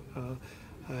do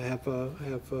have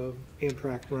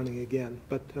Amtrak running again.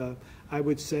 But I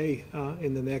would say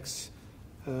in the next,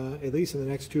 at least in the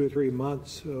next 2 or 3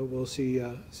 months, we'll see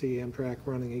Amtrak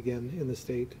running again in the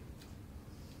state.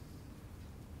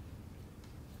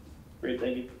 Great,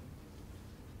 thank you.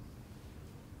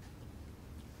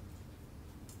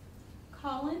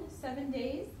 Colin, 7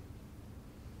 days.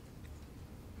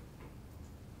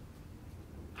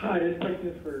 Hi, this question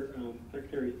is for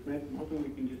Secretary Smith. I'm hoping we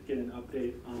can just get an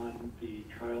update on the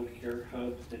child care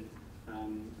hubs and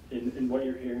what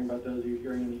you're hearing about those. Are you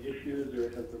hearing any issues,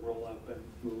 or has the rollout been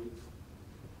smooth?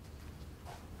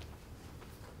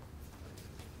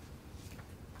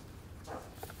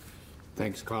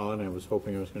 Thanks, Colin. I was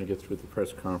hoping I was going to get through the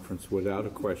press conference without a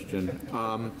question.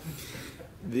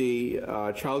 The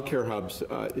child care hubs,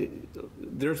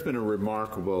 there's been a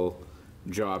remarkable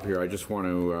job here. I just want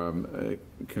to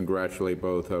congratulate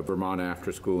both Vermont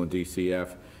After School and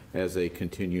DCF as they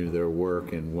continue their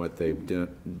work and what they've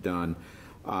done.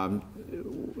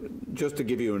 Just to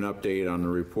give you an update on the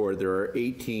report, there are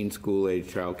 18 school-age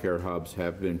child care hubs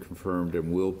have been confirmed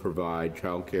and will provide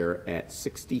child care at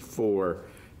 64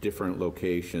 different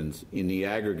locations. In the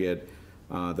aggregate,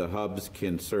 the hubs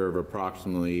can serve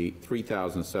approximately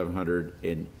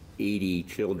 3,780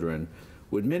 children,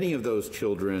 with many of those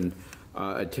children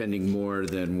attending more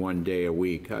than 1 day a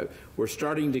week. We're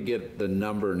starting to get the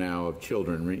number now of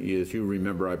children. As you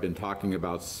remember, I've been talking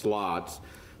about slots,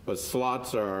 but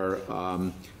slots are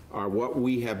are what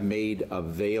we have made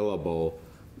available.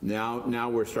 Now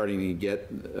we're starting to get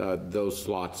those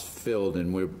slots filled,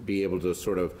 and we'll be able to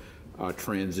sort of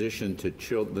transition to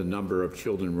the number of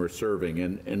children we're serving.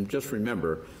 And just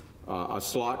remember, a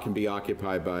slot can be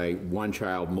occupied by one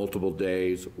child multiple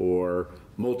days or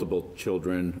multiple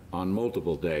children on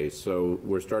multiple days. So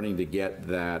we're starting to get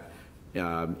that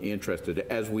interested.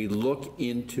 As we look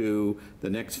into the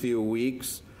next few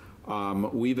weeks,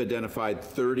 we've identified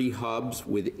 30 hubs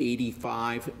with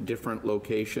 85 different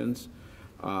locations.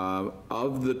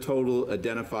 Of the total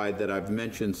identified that I've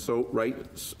mentioned so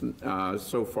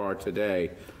far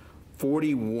today,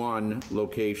 41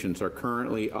 locations are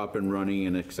currently up and running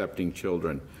and accepting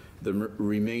children. The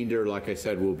remainder, like I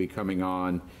said, will be coming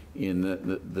on in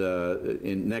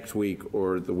in next week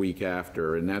or the week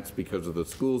after, and that's because of the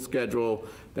school schedule.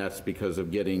 That's because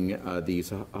of getting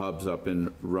these hubs up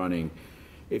and running.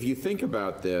 If you think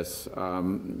about this,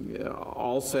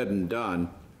 all said and done,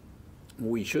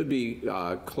 we should be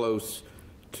close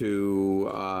to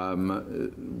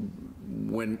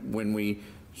when we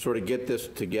sort of get this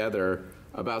together,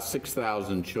 about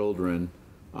 6,000 children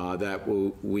that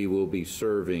we will be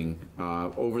serving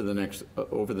over the next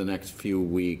few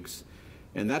weeks,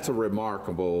 and that's a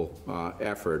remarkable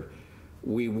effort.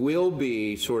 We will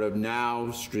be sort of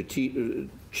now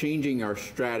changing our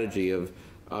strategy of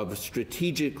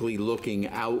strategically looking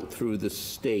out through the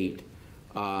state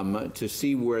to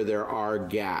see where there are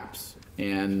gaps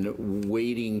and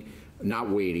reaching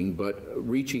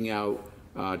out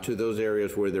to those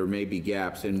areas where there may be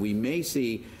gaps. And we may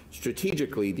see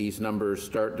strategically these numbers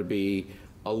start to be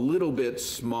a little bit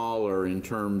smaller in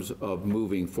terms of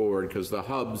moving forward, because the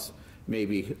hubs may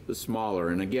be smaller.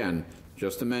 And again,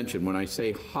 just to mention, when I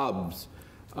say hubs,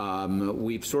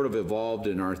 we've sort of evolved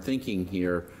in our thinking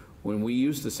here. When we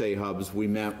used to say hubs, we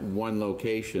meant one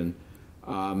location.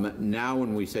 Now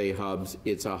when we say hubs,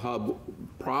 it's a hub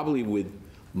probably with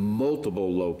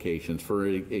multiple locations. For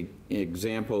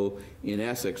example, in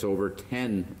Essex, over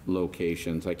 10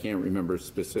 locations. I can't remember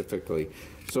specifically.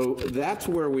 So that's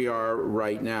where we are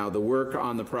right now. The work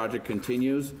on the project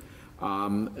continues.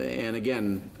 And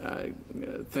again,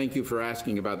 thank you for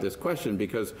asking about this question,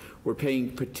 because we're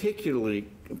paying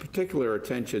particular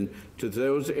attention to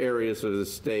those areas of the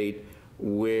state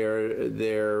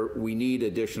where we need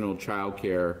additional child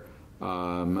care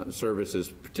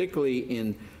services, particularly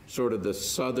in sort of the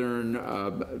southern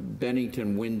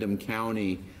Bennington-Windham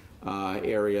County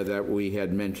area that we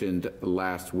had mentioned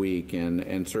last week,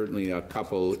 and certainly a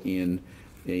couple in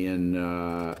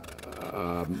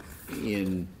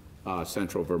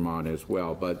central Vermont as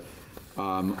well. But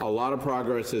a lot of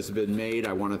progress has been made.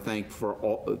 I want to thank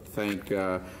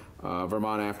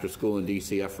Vermont After School and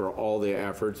DCF for all their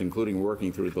efforts, including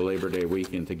working through the Labor Day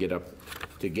weekend to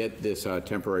get this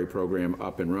temporary program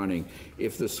up and running.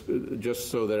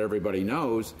 Just so that everybody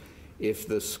knows, if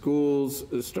the schools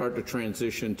start to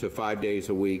transition to 5 days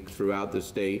a week throughout the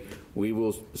state, we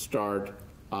will start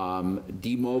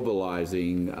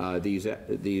demobilizing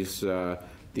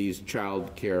these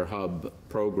child care hub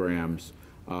programs.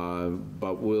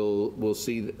 But we'll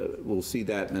see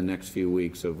that in the next few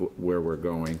weeks of where we're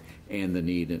going and the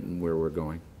need and where we're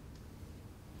going.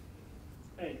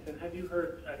 Thanks. And have you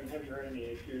heard any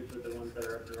issues with the ones that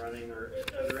are up and running, or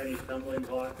are there any stumbling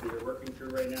blocks that you're working through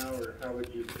right now, or how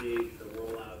would you see the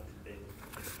rollout to date?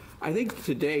 I think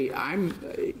today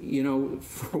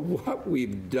for what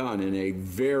we've done in a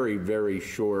very, very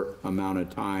short amount of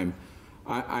time,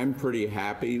 I'm pretty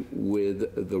happy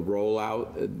with the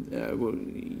rollout,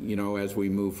 as we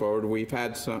move forward. We've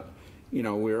had some,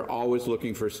 we're always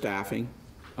looking for staffing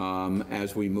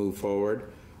as we move forward.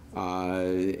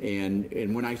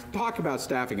 And when I talk about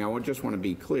staffing, I just want to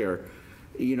be clear.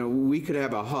 We could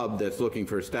have a hub that's looking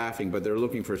for staffing, but they're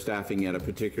looking for staffing at a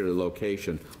particular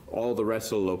location. All the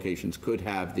rest of the locations could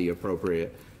have the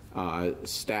appropriate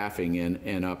staffing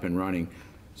and up and running.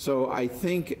 So I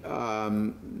think, if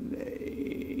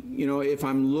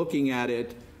I'm looking at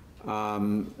it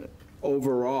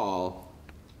overall,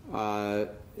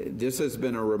 this has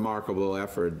been a remarkable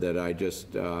effort that I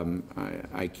just,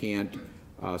 I can't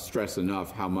stress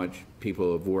enough how much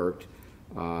people have worked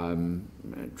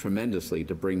tremendously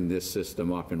to bring this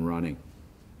system up and running.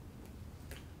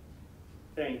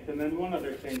 Thanks. And then one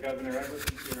other thing, Governor, I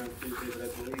wasn't here on Tuesday, but I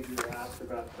believe you were asked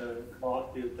about the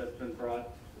lawsuit that's been brought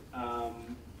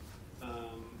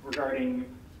regarding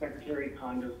Secretary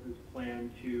Condos's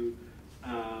plan to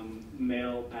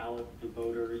mail ballots to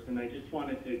voters. And I just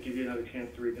wanted to give you another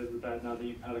chance to revisit that now that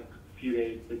you've had a few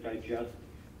days to digest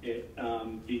it.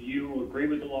 Do you agree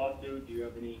with the lawsuit? Do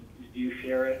you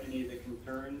share any of the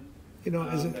concerns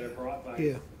that are brought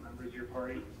by members of your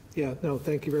party? Yeah, no,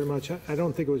 thank you very much. I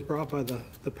don't think it was brought by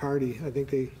the party. I think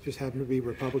they just happen to be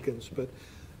Republicans. But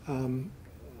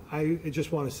I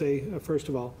just want to say, first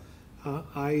of all,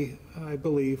 I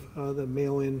believe the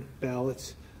mail-in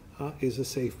ballots is a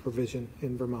safe provision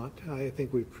in Vermont. I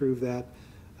think we've proved that.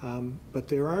 But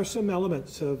there are some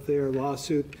elements of their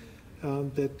lawsuit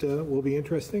that will be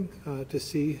interesting to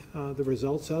see the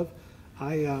results of.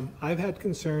 I've had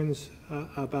concerns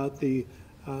about the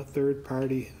third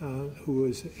party who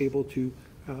was able to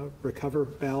recover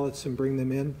ballots and bring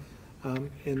them in,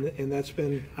 and that's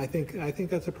been, I think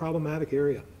that's a problematic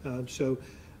area. So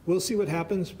we'll see what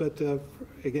happens. But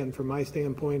again, from my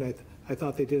standpoint, I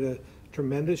thought they did a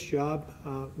tremendous job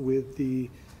with the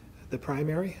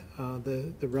primary,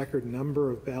 the record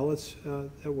number of ballots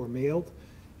that were mailed,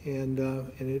 and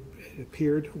it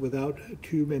appeared without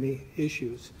too many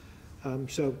issues.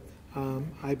 So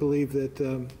I believe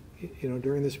that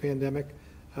during this pandemic,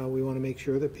 we want to make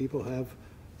sure that people have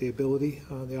the ability,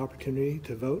 the opportunity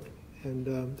to vote,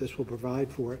 and this will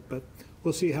provide for it. But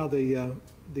we'll see how the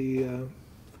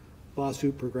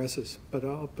lawsuit progresses. But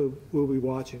we'll be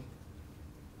watching.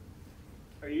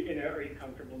 Are you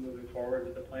comfortable moving forward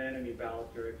with the plan? I mean,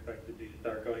 ballots are expected to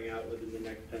start going out within the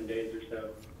next 10 days or so.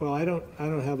 Well, I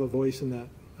don't have a voice in that.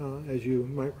 As you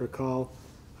might recall,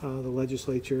 the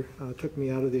legislature took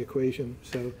me out of the equation.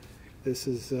 So this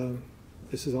is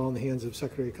all in the hands of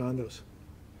Secretary Condos.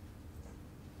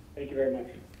 Thank you very much.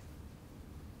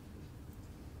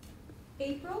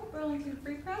 April, Burlington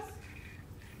Free Press.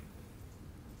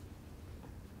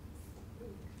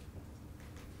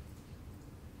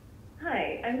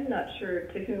 Hi, I'm not sure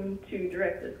to whom to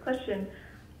direct this question,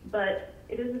 but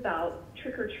it is about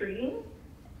trick-or-treating,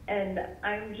 and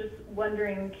I'm just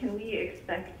wondering, can we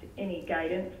expect any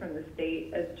guidance from the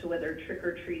state as to whether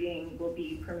trick-or-treating will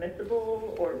be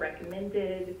permissible or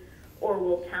recommended, or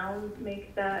will towns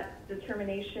make that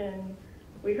determination?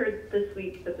 We heard this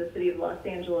week that the city of Los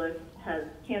Angeles has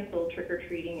canceled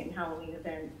trick-or-treating and Halloween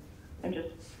events. I'm just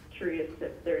curious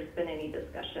if there's been any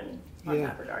discussion on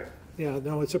that regard. Yeah,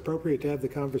 no, it's appropriate to have the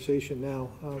conversation now.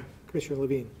 Commissioner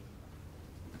Levine.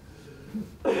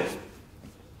 You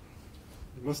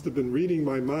must have been reading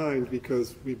my mind,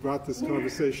 because we brought this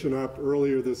conversation up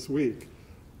earlier this week,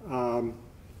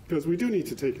 because we do need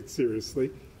to take it seriously.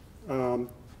 And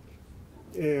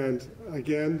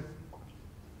again,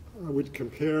 I would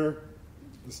compare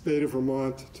the state of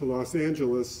Vermont to Los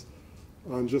Angeles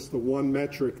on just the one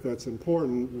metric that's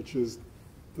important, which is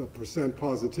the percent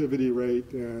positivity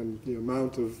rate and the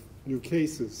amount of new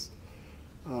cases.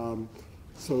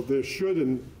 So there should,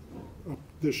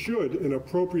 in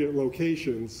appropriate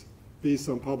locations, be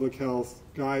some public health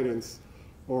guidance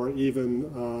or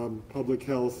even public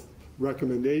health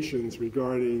recommendations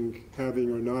regarding having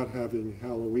or not having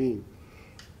Halloween.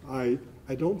 I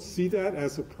don't see that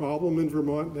as a problem in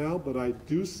Vermont now, but I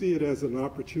do see it as an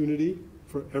opportunity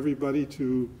for everybody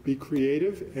to be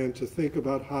creative and to think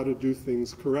about how to do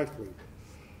things correctly.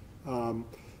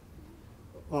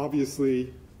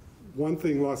 Obviously, one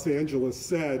thing Los Angeles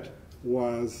said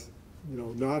was,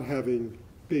 not having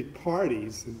big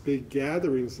parties and big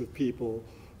gatherings of people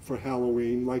for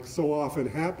Halloween, like so often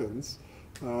happens.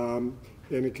 And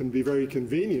it can be very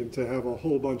convenient to have a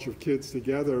whole bunch of kids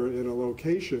together in a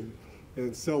location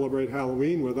and celebrate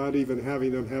Halloween without even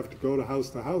having them have to go to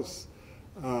house.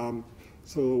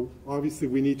 So obviously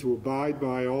we need to abide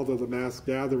by all of the mass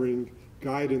gathering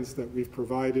guidance that we've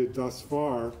provided thus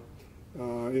far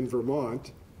in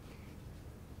Vermont.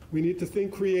 We need to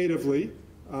think creatively.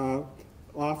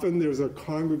 Often there's a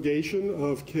congregation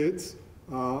of kids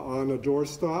on a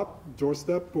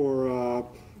doorstep or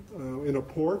in a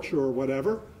porch or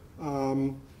whatever.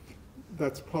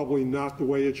 That's probably not the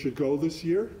way it should go this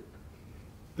year.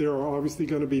 There are obviously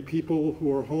going to be people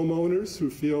who are homeowners who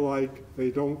feel like they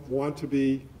don't want to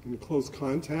be in close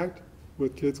contact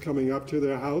with kids coming up to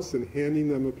their house and handing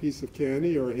them a piece of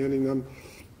candy or handing them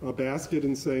a basket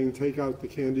and saying, take out the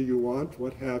candy you want,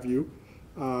 what have you,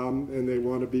 and they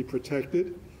want to be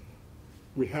protected.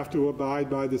 We have to abide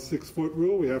by the 6-foot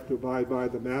rule. We have to abide by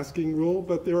the masking rule.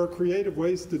 But there are creative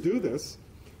ways to do this,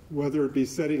 whether it be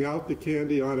setting out the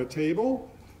candy on a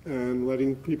table and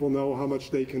letting people know how much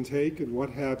they can take and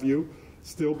what have you,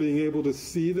 still being able to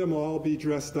see them all be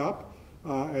dressed up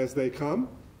as they come,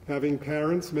 having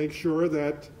parents make sure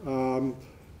that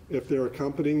if they're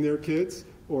accompanying their kids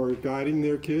or guiding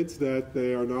their kids, that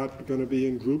they are not going to be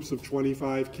in groups of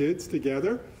 25 kids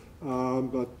together,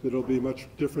 but it'll be a much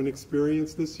different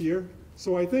experience this year.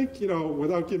 So I think,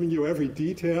 without giving you every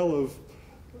detail of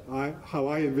how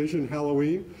I envision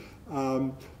Halloween,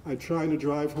 I'm trying to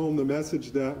drive home the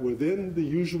message that within the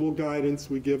usual guidance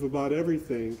we give about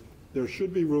everything, there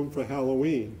should be room for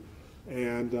Halloween.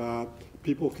 And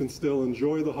people can still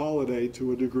enjoy the holiday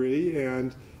to a degree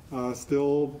and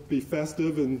still be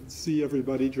festive and see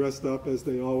everybody dressed up as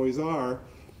they always are.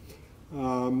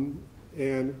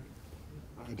 And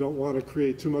I don't want to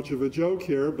create too much of a joke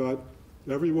here, but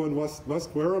everyone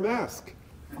must wear a mask.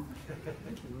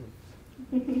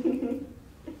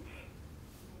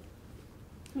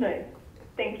 Nice.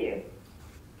 Thank you.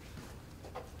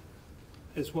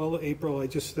 As well, April, I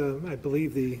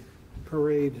believe the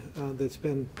parade that's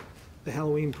been, the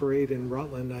Halloween parade in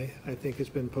Rutland, I think has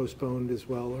been postponed as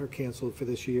well or canceled for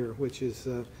this year, which is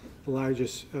the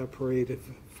largest parade,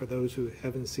 for those who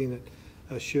haven't seen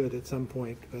it, should at some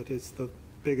point. But it's the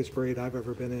biggest parade I've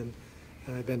ever been in,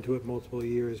 and I've been to it multiple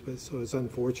years, but so it's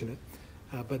unfortunate,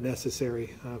 but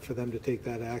necessary for them to take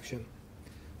that action.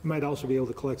 We might also be able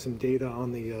to collect some data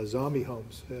on the zombie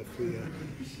homes if we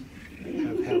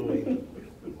have Halloween.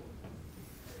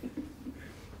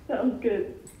 Sounds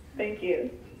good. Thank you.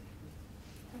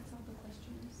 That's all the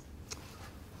questions.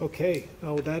 Okay,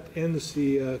 well, that ends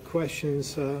the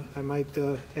questions. I might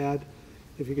add,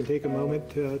 if you can take a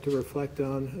moment to reflect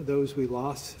on those we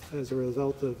lost as a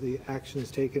result of the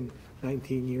actions taken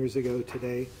 19 years ago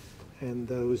today, and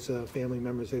those family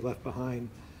members they left behind,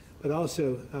 but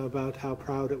also about how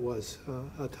proud it was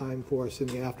a time for us in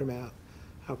the aftermath,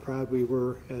 how proud we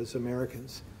were as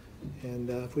Americans.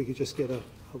 And if we could just get a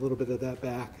little bit of that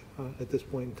back at this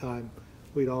point in time,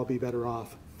 we'd all be better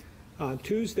off. On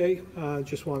Tuesday,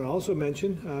 just want to also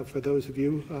mention, for those of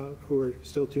you who are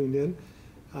still tuned in,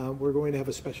 we're going to have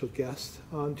a special guest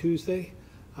on Tuesday.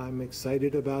 I'm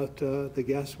excited about the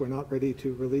guest. We're not ready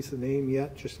to release the name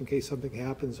yet, just in case something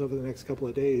happens over the next couple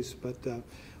of days, but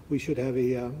we should have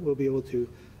we'll be able to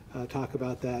talk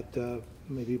about that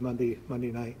maybe Monday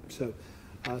night. So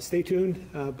stay tuned,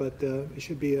 but it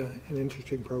should be an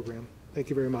interesting program. Thank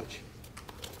you very much.